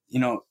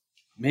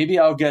 maybe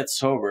I'll get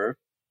sober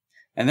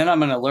and then I'm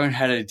going to learn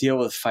how to deal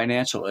with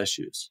financial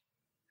issues.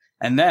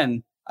 And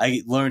then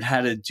I learn how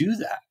to do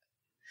that.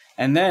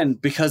 And then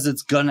because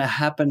it's going to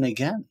happen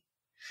again.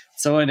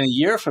 So in a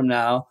year from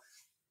now,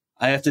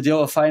 I have to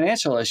deal with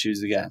financial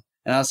issues again.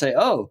 And I'll say,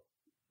 oh,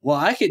 well,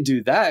 I could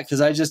do that because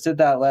I just did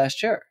that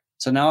last year.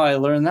 So now I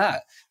learned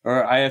that.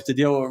 Or I have to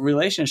deal with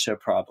relationship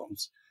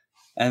problems.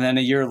 And then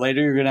a year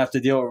later, you're going to have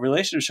to deal with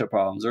relationship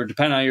problems. Or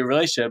depending on your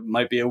relationship, it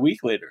might be a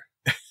week later.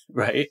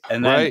 Right?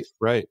 And then,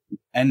 right.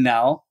 And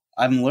now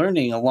I'm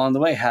learning along the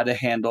way how to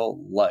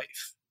handle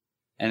life.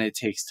 And it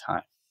takes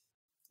time.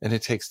 And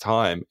it takes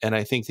time. And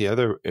I think the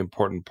other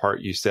important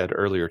part you said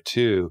earlier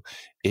too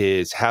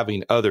is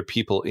having other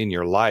people in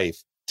your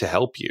life to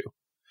help you,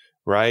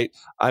 right?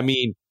 I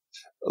mean,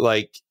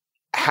 like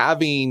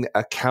having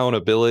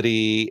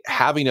accountability,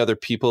 having other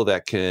people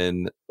that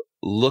can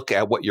look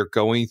at what you're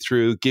going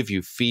through, give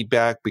you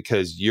feedback,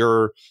 because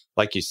you're,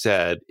 like you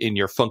said, in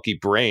your funky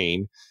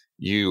brain,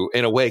 you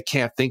in a way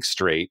can't think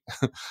straight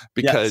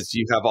because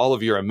you have all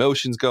of your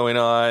emotions going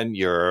on.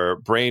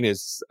 Your brain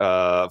is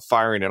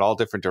firing in all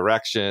different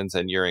directions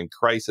and you're in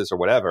crisis or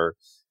whatever.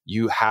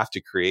 You have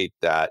to create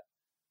that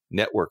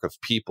network of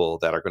people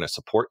that are going to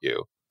support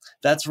you.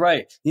 That's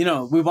right. We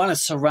want to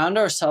surround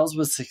ourselves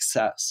with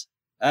success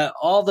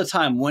all the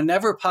time,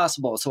 whenever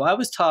possible. So I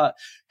was taught,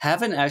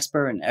 have an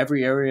expert in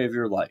every area of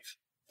your life.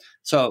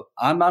 So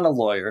I'm not a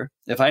lawyer.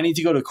 If I need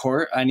to go to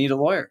court, I need a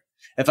lawyer.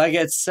 If I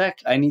get sick,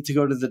 I need to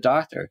go to the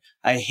doctor.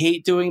 I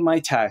hate doing my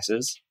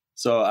taxes.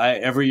 So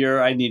every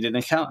year I need an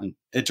accountant.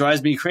 It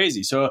drives me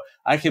crazy. So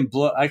I could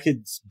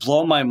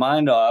blow my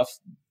mind off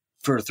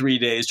for 3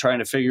 days trying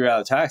to figure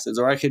out taxes,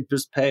 or I could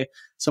just pay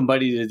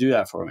somebody to do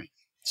that for me.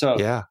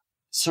 So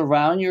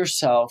surround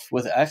yourself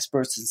with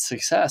experts in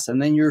success,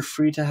 and then you're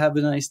free to have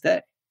a nice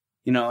day.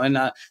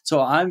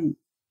 So I'm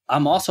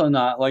also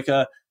not like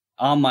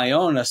on my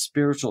own a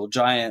spiritual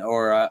giant,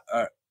 or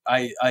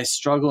I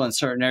struggle in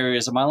certain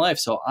areas of my life.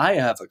 So I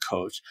have a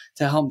coach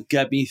to help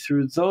get me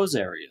through those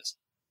areas,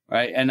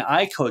 right? And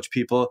I coach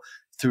people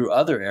through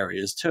other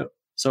areas too.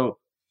 So,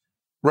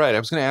 right. I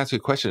was going to ask you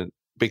a question,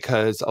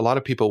 because a lot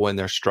of people, when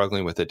they're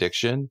struggling with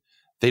addiction,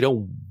 they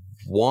don't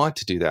want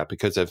to do that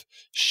because of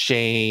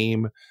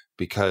shame,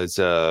 because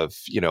of,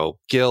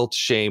 guilt,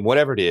 shame,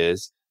 whatever it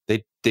is.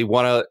 They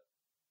want to,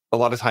 a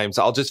lot of times,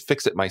 I'll just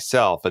fix it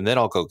myself and then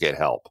I'll go get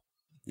help.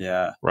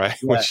 Yeah. Right.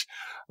 Yeah. Which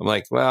I'm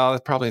like, well,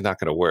 it's probably not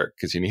going to work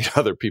because you need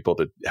other people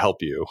to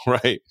help you.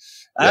 Right.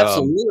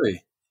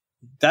 Absolutely.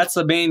 That's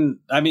the main,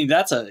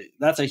 that's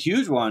a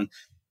huge one.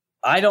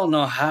 I don't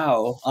know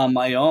how on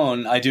my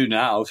own. I do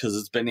now because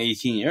it's been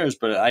 18 years,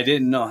 but I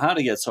didn't know how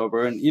to get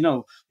sober. And,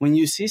 when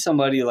you see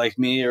somebody like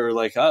me or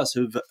like us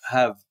who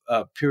have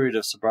a period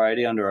of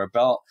sobriety under our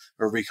belt,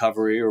 or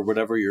recovery, or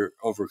whatever you're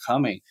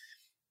overcoming,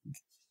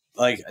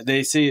 like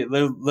they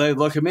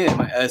look at me,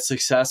 a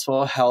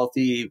successful,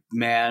 healthy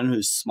man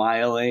who's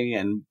smiling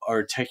and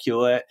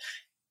articulate,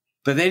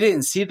 but they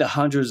didn't see the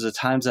hundreds of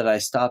times that I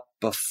stopped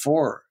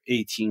before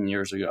 18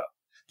 years ago.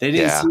 They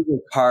didn't see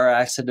the car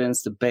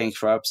accidents, the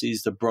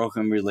bankruptcies, the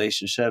broken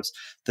relationships,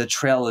 the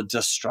trail of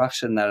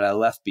destruction that I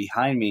left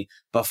behind me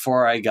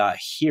before I got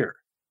here.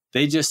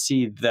 They just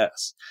see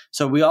this.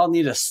 So we all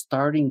need a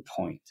starting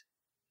point,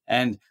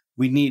 and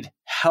we need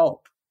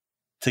help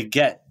to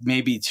get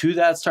maybe to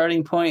that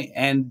starting point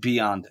and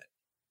beyond it.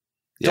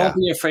 Yeah. Don't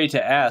be afraid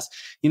to ask.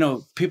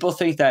 People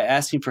think that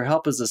asking for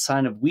help is a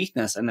sign of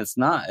weakness, and it's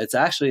not. It's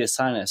actually a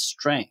sign of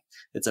strength.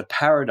 It's a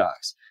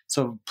paradox.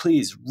 So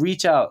please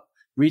reach out,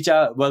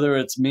 whether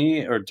it's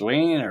me or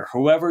Dwayne or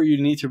whoever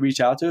you need to reach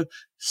out to,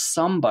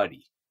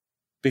 somebody,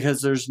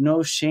 because there's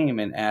no shame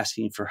in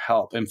asking for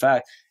help. In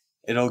fact,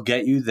 it'll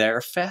get you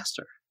there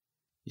faster.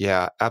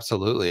 Yeah,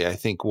 absolutely. I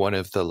think one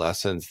of the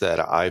lessons that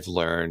I've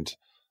learned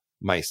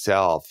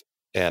myself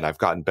and I've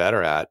gotten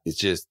better at is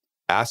just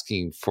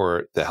asking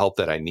for the help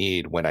that I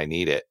need when I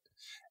need it,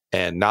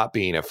 and not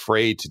being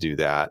afraid to do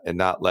that, and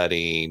not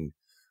letting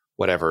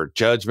whatever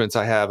judgments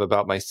I have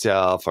about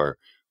myself or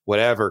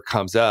whatever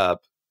comes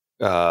up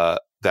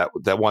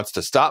that wants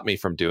to stop me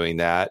from doing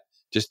that,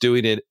 just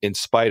doing it in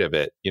spite of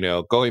it,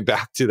 going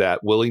back to that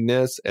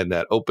willingness and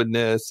that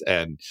openness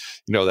and,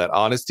 that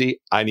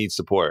honesty. I need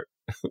support.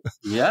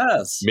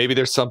 Yes. Maybe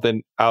there's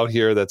something out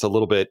here that's a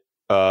little bit,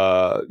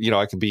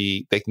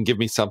 they can give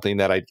me something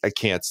that I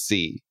can't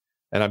see,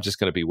 and I'm just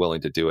going to be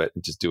willing to do it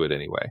and just do it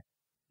anyway.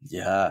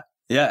 Yeah.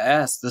 Yeah.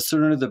 Ask. The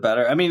sooner the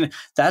better.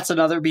 That's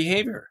another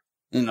behavior,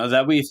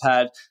 that we've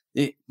had.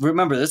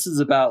 Remember, this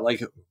is about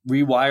like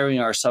rewiring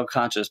our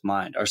subconscious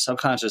mind, our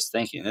subconscious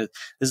thinking. This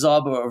is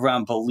all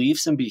around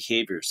beliefs and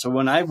behaviors. So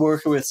when I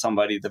work with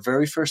somebody, the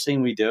very first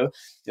thing we do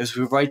is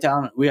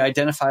we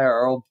identify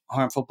our old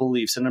harmful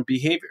beliefs and our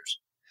behaviors.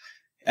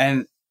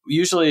 And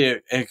usually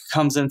it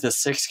comes into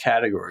 6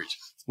 categories,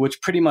 which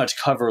pretty much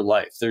cover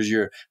life. There's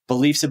your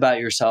beliefs about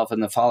yourself in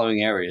the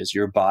following areas: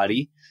 your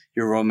body,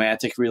 your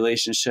romantic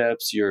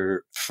relationships,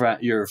 your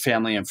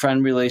family and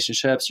friend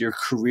relationships, your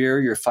career,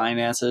 your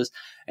finances,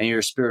 and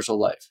your spiritual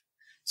life.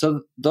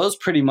 So those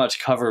pretty much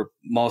cover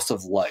most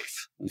of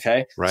life.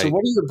 Okay. Right. So what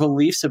are your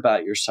beliefs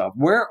about yourself?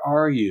 Where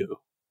are you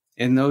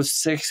in those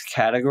 6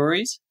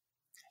 categories?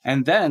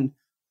 And then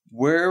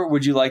where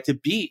would you like to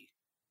be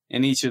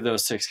in each of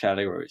those 6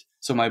 categories?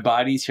 So my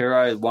body's here.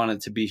 I want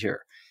it to be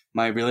here.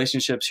 My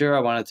relationships here.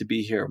 I want it to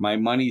be here. My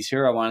money's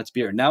here. I want it to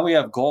be here. Now we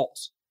have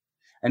goals.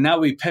 And now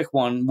we pick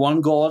one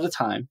goal at a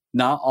time,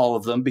 not all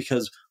of them,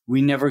 because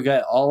we never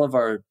get all of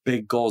our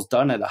big goals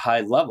done at a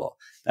high level.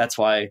 That's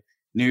why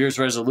New Year's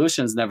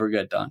resolutions never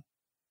get done,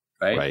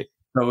 right? Right.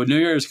 So when New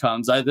Year's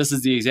comes, this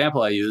is the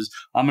example I use.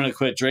 I'm going to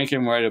quit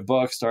drinking, write a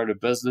book, start a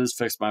business,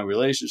 fix my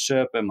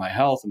relationship and my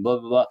health and blah,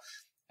 blah, blah.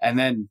 And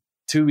then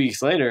 2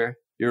 weeks later,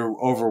 you're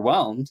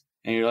overwhelmed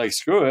and you're like,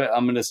 screw it,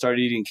 I'm going to start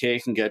eating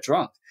cake and get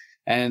drunk.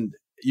 And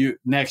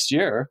next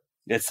year,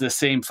 it's the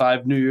same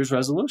 5 New Year's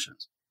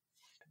resolutions.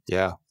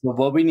 Yeah. But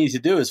what we need to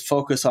do is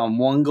focus on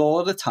one goal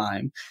at a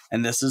time.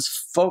 And this is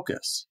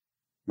focus,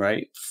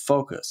 right?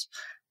 Focus.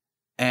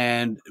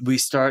 And we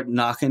start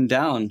knocking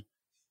down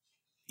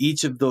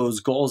each of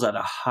those goals at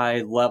a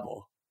high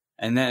level.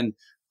 And then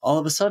all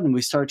of a sudden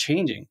we start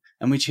changing,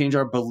 and we change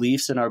our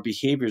beliefs and our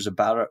behaviors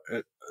about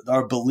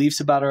our beliefs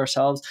about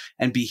ourselves,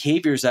 and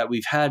behaviors that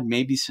we've had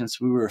maybe since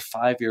we were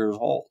 5 years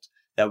old,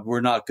 that we're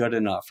not good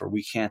enough, or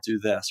we can't do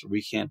this, or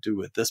we can't do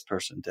what this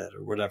person did,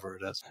 or whatever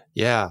it is.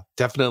 Yeah,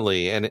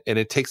 definitely. And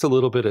it takes a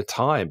little bit of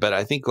time, but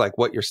I think like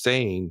what you're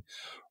saying,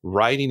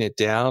 writing it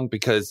down,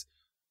 because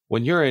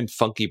when you're in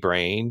funky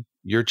brain,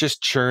 you're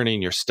just churning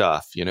your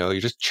stuff, you're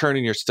just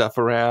churning your stuff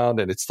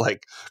around, and it's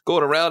like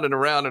going around and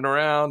around and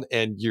around,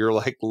 and you're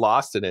like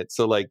lost in it.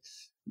 So like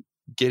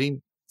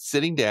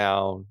sitting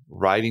down,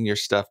 writing your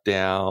stuff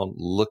down,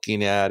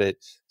 looking at it,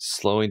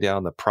 slowing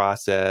down the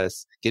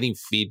process, getting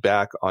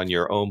feedback on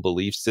your own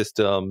belief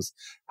systems,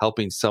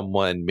 helping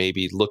someone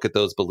maybe look at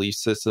those belief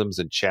systems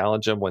and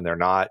challenge them when they're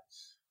not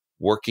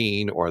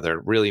working, or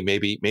they're really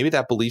maybe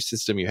that belief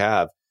system you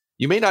have,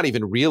 you may not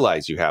even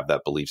realize you have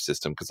that belief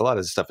system, because a lot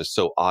of this stuff is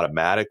so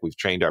automatic. We've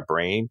trained our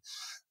brain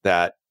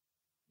that,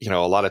 a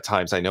lot of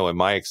times, I know in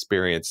my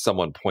experience,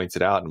 someone points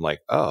it out and I'm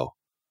like, oh,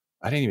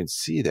 I didn't even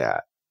see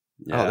that.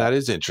 Yeah. Oh, that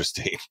is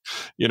interesting,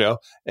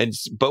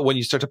 but when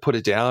you start to put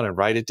it down and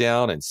write it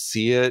down and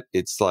see it,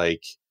 it's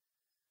like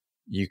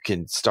you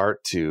can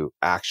start to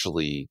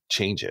actually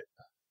change it.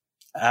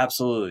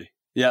 Absolutely.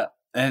 Yeah.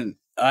 And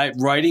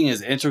writing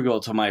is integral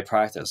to my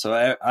practice.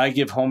 So I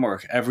give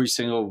homework every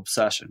single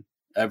session.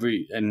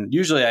 And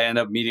usually I end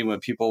up meeting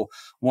with people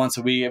once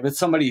a week. If it's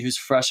somebody who's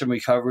fresh in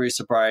recovery,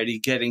 sobriety,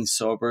 getting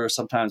sober,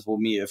 sometimes we'll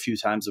meet a few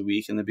times a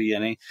week in the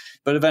beginning,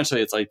 but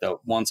eventually it's like the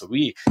once a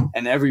week.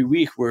 And every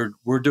week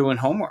we're doing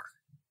homework.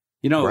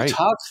 Right.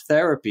 Talk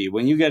therapy,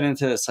 when you get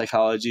into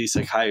psychology,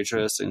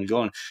 psychiatrists, and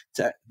going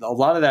to a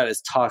lot of that is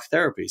talk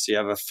therapy. So you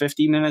have a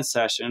 50-minute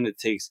session. It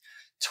takes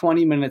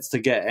 20 minutes to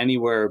get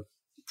anywhere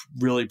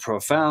really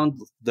profound,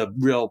 the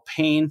real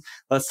pain.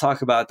 Let's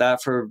talk about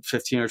that for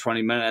 15 or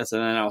 20 minutes,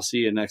 and then I'll see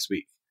you next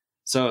week.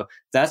 So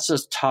that's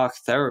just talk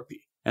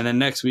therapy. And then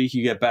next week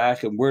you get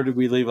back, and where did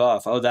we leave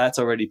off? Oh, that's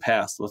already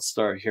passed. Let's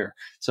start here.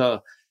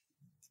 So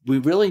we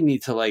really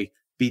need to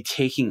be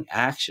taking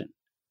action.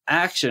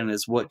 Action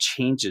is what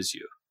changes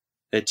you.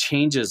 It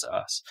changes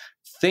us.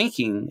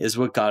 Thinking is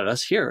what got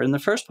us here in the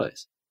first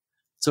place.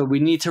 So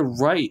we need to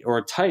write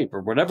or type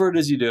or whatever it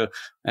is you do,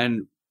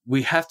 and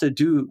we have to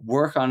do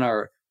work on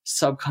our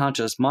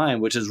subconscious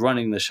mind, which is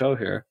running the show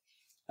here,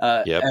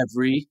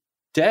 every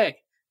day.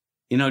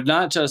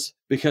 Not just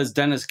because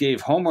Dennis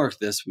gave homework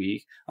this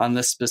week on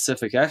this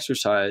specific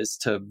exercise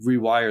to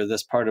rewire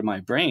this part of my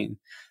brain,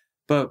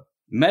 but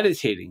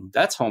meditating,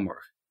 that's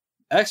homework.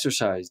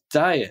 Exercise,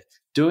 diet,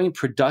 doing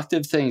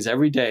productive things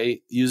every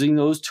day, using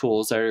those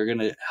tools that are going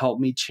to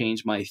help me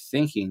change my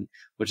thinking,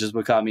 which is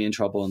what got me in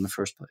trouble in the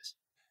first place.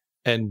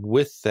 And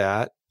with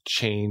that,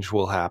 change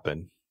will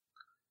happen.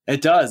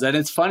 It does. And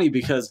it's funny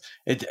because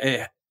it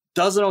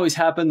doesn't always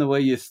happen the way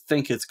you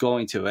think it's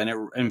going to.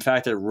 And in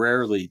fact, it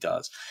rarely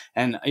does.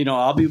 And,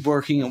 I'll be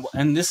working,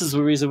 and this is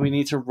the reason we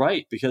need to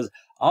write, because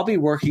I'll be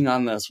working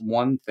on this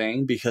one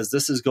thing because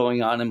this is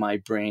going on in my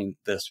brain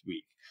this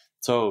week.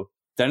 So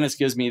Dennis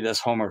gives me this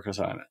homework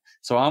assignment.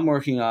 So I'm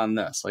working on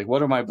this.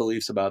 What are my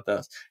beliefs about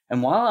this?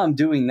 And while I'm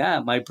doing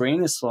that, my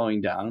brain is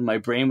slowing down. My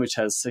brain, which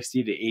has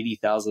 60 to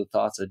 80,000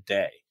 thoughts a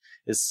day,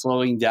 is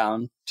slowing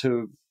down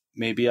to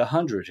maybe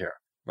 100 here.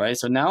 Right.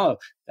 So now,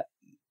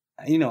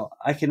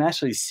 I can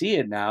actually see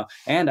it now.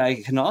 And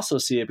I can also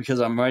see it because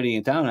I'm writing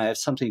it down. I have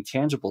something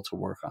tangible to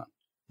work on.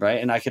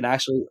 Right. And I can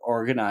actually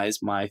organize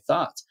my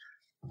thoughts.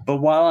 But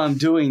while I'm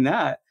doing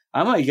that,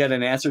 I might get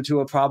an answer to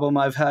a problem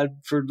I've had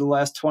for the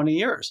last 20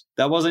 years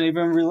that wasn't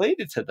even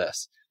related to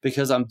this,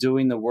 because I'm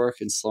doing the work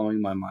and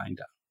slowing my mind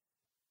down.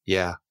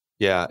 Yeah.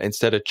 Yeah.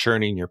 Instead of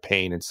churning your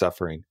pain and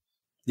suffering.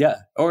 Yeah.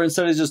 Or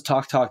instead of just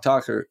talk,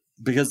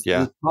 because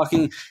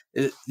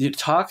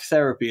talk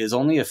therapy is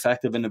only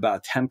effective in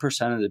about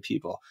 10% of the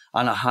people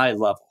on a high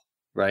level,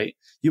 right?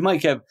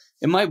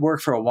 It might work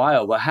for a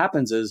while. What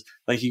happens is,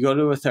 you go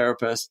to a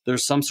therapist,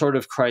 there's some sort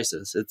of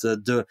crisis. It's a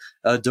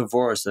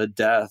divorce, a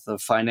death, a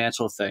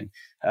financial thing,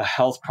 a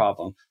health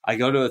problem. I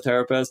go to a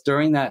therapist.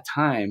 During that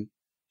time,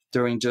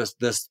 during just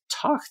this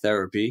talk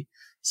therapy,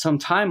 some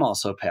time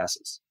also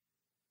passes,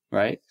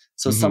 right?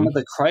 So some of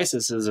the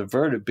crisis is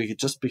averted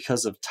just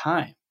because of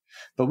time.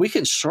 But we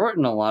can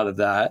shorten a lot of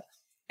that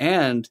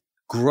and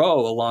grow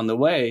along the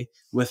way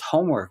with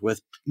homework,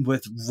 with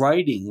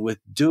writing, with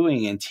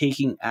doing and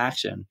taking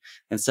action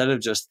instead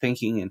of just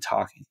thinking and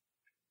talking.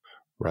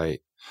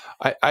 Right.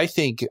 I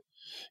think,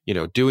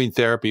 doing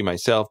therapy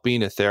myself,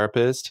 being a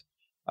therapist,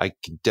 I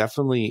can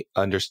definitely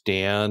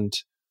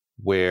understand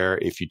where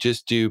if you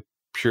just do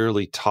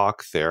purely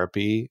talk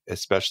therapy,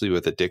 especially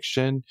with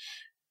addiction,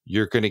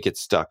 you're going to get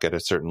stuck at a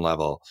certain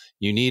level.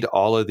 You need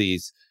all of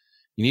these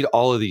you need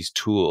all of these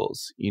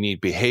tools. You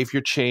need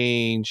behavior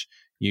change.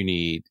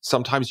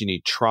 Sometimes you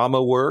need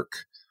trauma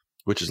work,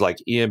 which is like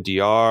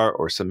EMDR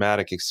or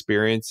somatic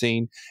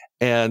experiencing.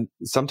 And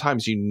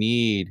sometimes you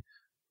need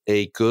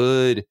a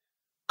good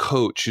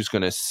coach who's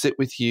going to sit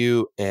with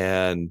you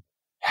and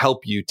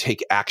help you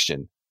take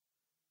action.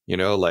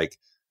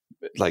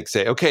 Like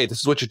say, okay, this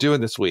is what you're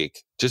doing this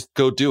week. Just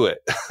go do it.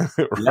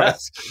 Right?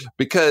 Yes.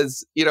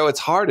 Because, it's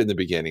hard in the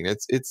beginning.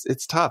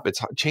 It's tough.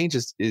 Change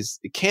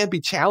it can be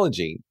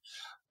challenging.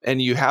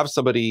 And you have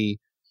somebody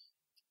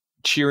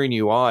cheering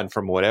you on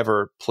from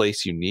whatever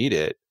place you need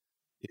it.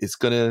 It's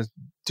going to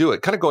do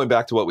it. Kind of going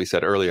back to what we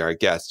said earlier, I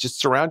guess, just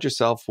surround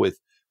yourself with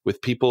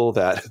people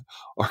that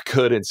are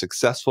good and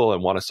successful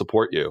and want to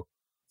support you.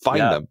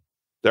 Find them.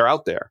 They're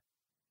out there.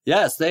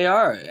 Yes, they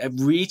are.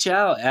 Reach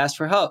out, ask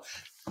for help.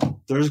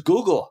 There's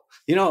Google.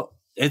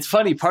 It's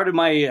funny. Part of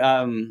my,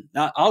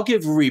 I'll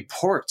give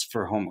reports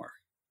for homework.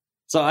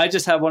 So I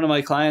just had one of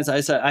my clients,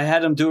 I said, I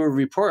had him do a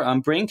report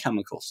on brain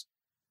chemicals.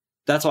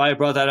 That's why I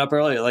brought that up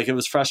earlier. Like, it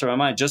was fresh in my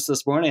mind. Just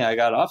this morning, I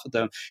got off with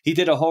them. He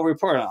did a whole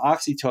report on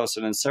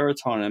oxytocin and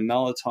serotonin and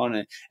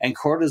melatonin and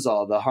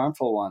cortisol, the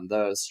harmful one,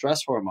 the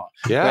stress hormone.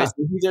 Yeah. Right?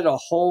 So he did a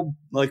whole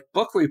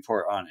book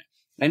report on it.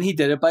 And he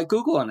did it by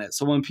Googling it.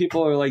 So when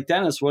people are like,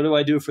 Dennis, what do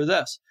I do for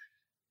this?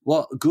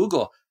 Well,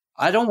 Google.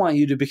 I don't want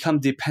you to become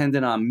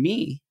dependent on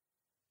me.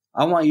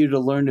 I want you to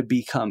learn to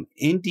become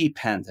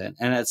independent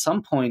and at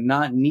some point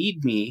not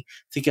need me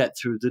to get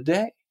through the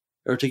day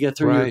or to get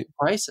through your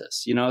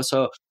crisis.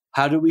 So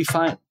how do we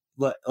find,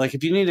 like,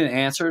 if you need an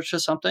answer to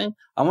something,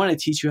 I want to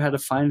teach you how to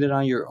find it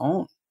on your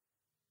own,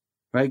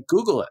 right?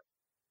 Google it.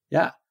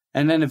 Yeah.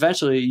 And then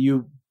eventually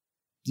you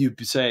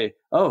say,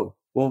 oh,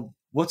 well,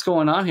 what's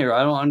going on here?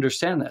 I don't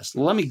understand this.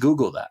 Let me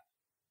Google that,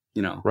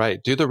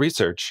 Right. Do the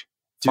research.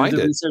 Do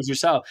the research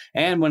yourself.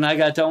 And when I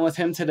got done with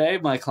him today,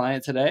 my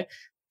client today,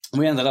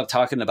 we ended up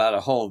talking about a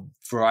whole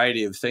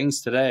variety of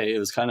things today. It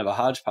was kind of a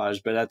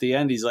hodgepodge, but at the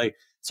end, he's like,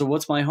 so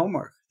what's my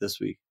homework this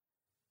week?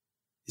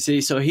 You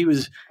see, so he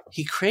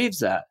craves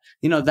that.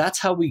 That's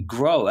how we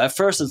grow. At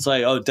first, it's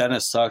like, oh,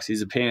 Dennis sucks.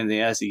 He's a pain in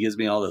the ass. He gives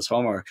me all this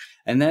homework.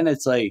 And then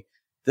it's like,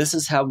 this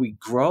is how we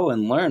grow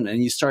and learn.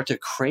 And you start to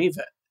crave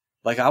it.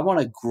 Like, I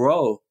want to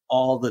grow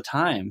all the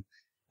time.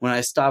 When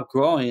I stop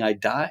growing, I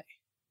die.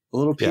 A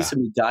little piece of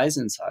me dies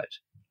inside.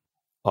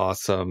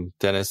 Awesome.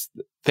 Dennis,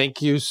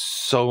 thank you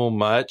so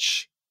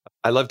much.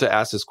 I love to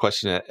ask this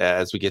question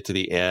as we get to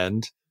the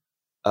end.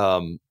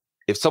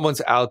 If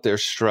someone's out there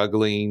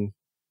struggling,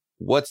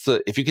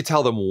 if you could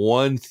tell them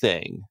one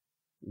thing,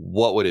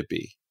 what would it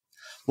be?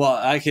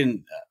 Well,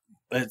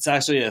 it's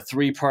actually a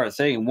 3-part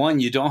thing. 1,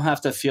 you don't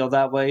have to feel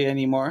that way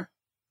anymore.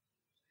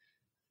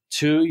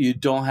 2, you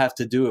don't have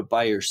to do it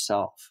by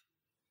yourself.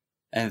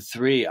 And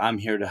 3, I'm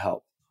here to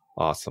help.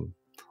 Awesome.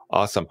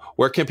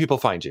 Where can people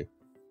find you?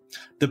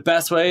 The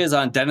best way is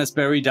on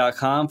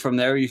dennisberry.com. From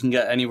there, you can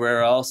get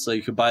anywhere else. So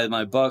you could buy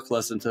my book,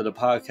 listen to the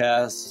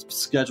podcast,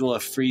 schedule a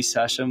free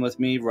session with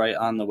me right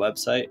on the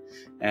website,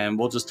 and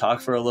we'll just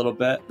talk for a little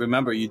bit.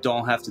 Remember, you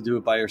don't have to do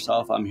it by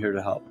yourself. I'm here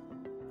to help.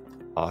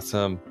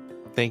 Awesome.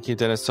 Thank you,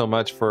 Dennis, so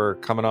much for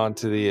coming on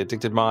to The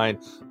Addicted Mind.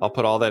 I'll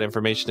put all that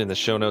information in the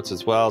show notes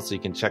as well, so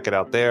you can check it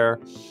out there.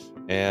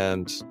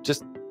 And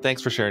just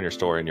thanks for sharing your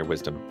story and your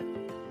wisdom.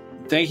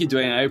 Thank you,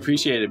 Dwayne. I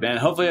appreciate it, man.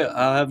 Hopefully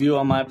I'll have you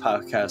on my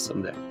podcast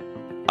someday.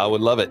 I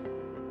would love it.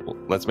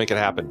 Let's make it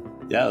happen.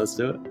 Yeah, let's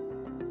do it.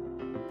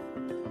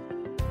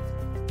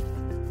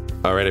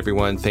 All right,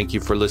 everyone. Thank you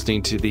for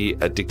listening to the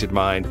Addicted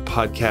Mind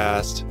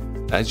podcast.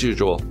 As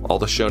usual, all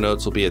the show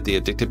notes will be at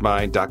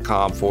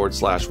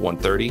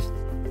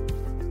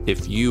theaddictedmind.com/130.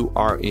 If you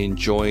are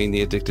enjoying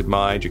The Addicted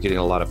Mind, you're getting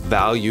a lot of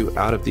value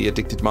out of The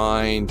Addicted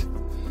Mind,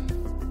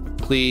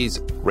 please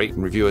rate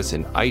and review us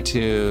in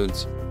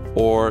iTunes,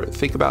 or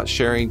think about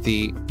sharing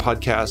the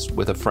podcast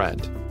with a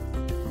friend.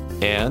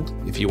 And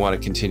if you want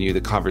to continue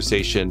the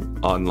conversation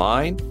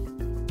online,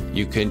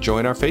 you can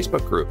join our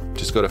Facebook group.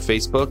 Just go to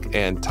Facebook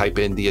and type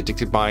in The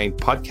Addicted Mind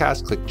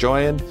podcast, click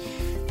join,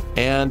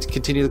 and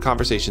continue the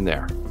conversation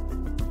there.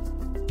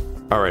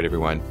 All right,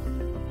 everyone.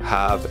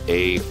 Have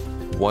a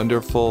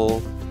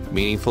wonderful,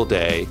 meaningful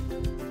day.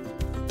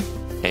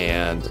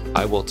 And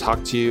I will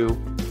talk to you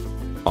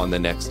on the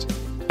next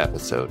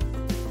episode.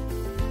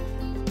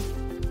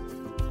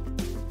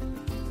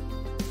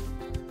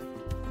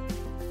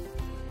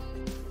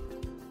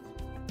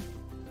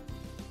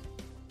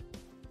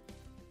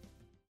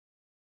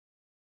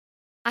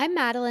 I'm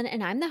Madeline,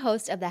 and I'm the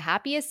host of the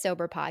Happiest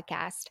Sober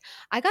podcast.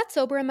 I got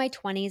sober in my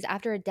 20s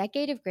after a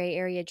decade of gray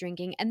area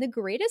drinking, and the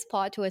greatest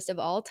plot twist of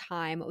all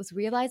time was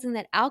realizing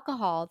that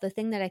alcohol, the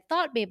thing that I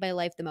thought made my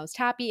life the most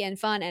happy and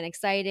fun and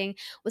exciting,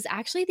 was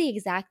actually the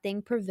exact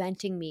thing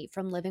preventing me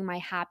from living my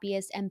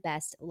happiest and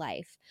best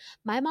life.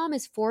 My mom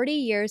is 40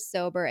 years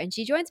sober, and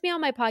she joins me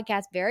on my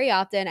podcast very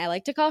often. I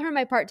like to call her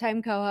my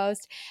part-time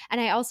co-host, and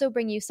I also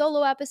bring you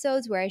solo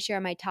episodes where I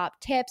share my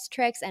top tips,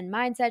 tricks, and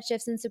mindset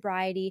shifts in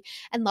sobriety,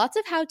 and lots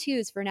of how-to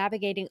how-tos for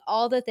navigating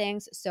all the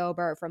things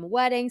sober, from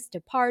weddings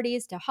to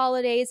parties to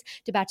holidays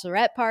to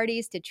bachelorette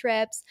parties to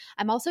trips.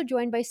 I'm also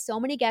joined by so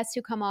many guests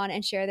who come on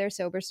and share their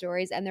sober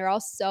stories, and they're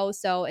all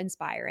so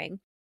inspiring.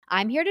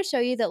 I'm here to show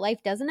you that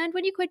life doesn't end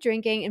when you quit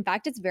drinking. In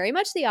fact, it's very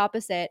much the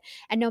opposite.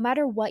 And no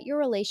matter what your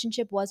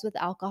relationship was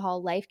with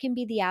alcohol, life can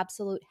be the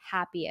absolute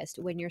happiest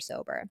when you're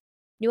sober.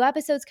 New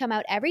episodes come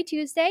out every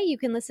Tuesday. You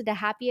can listen to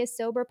Happiest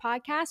Sober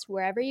podcast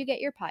wherever you get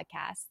your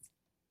podcasts.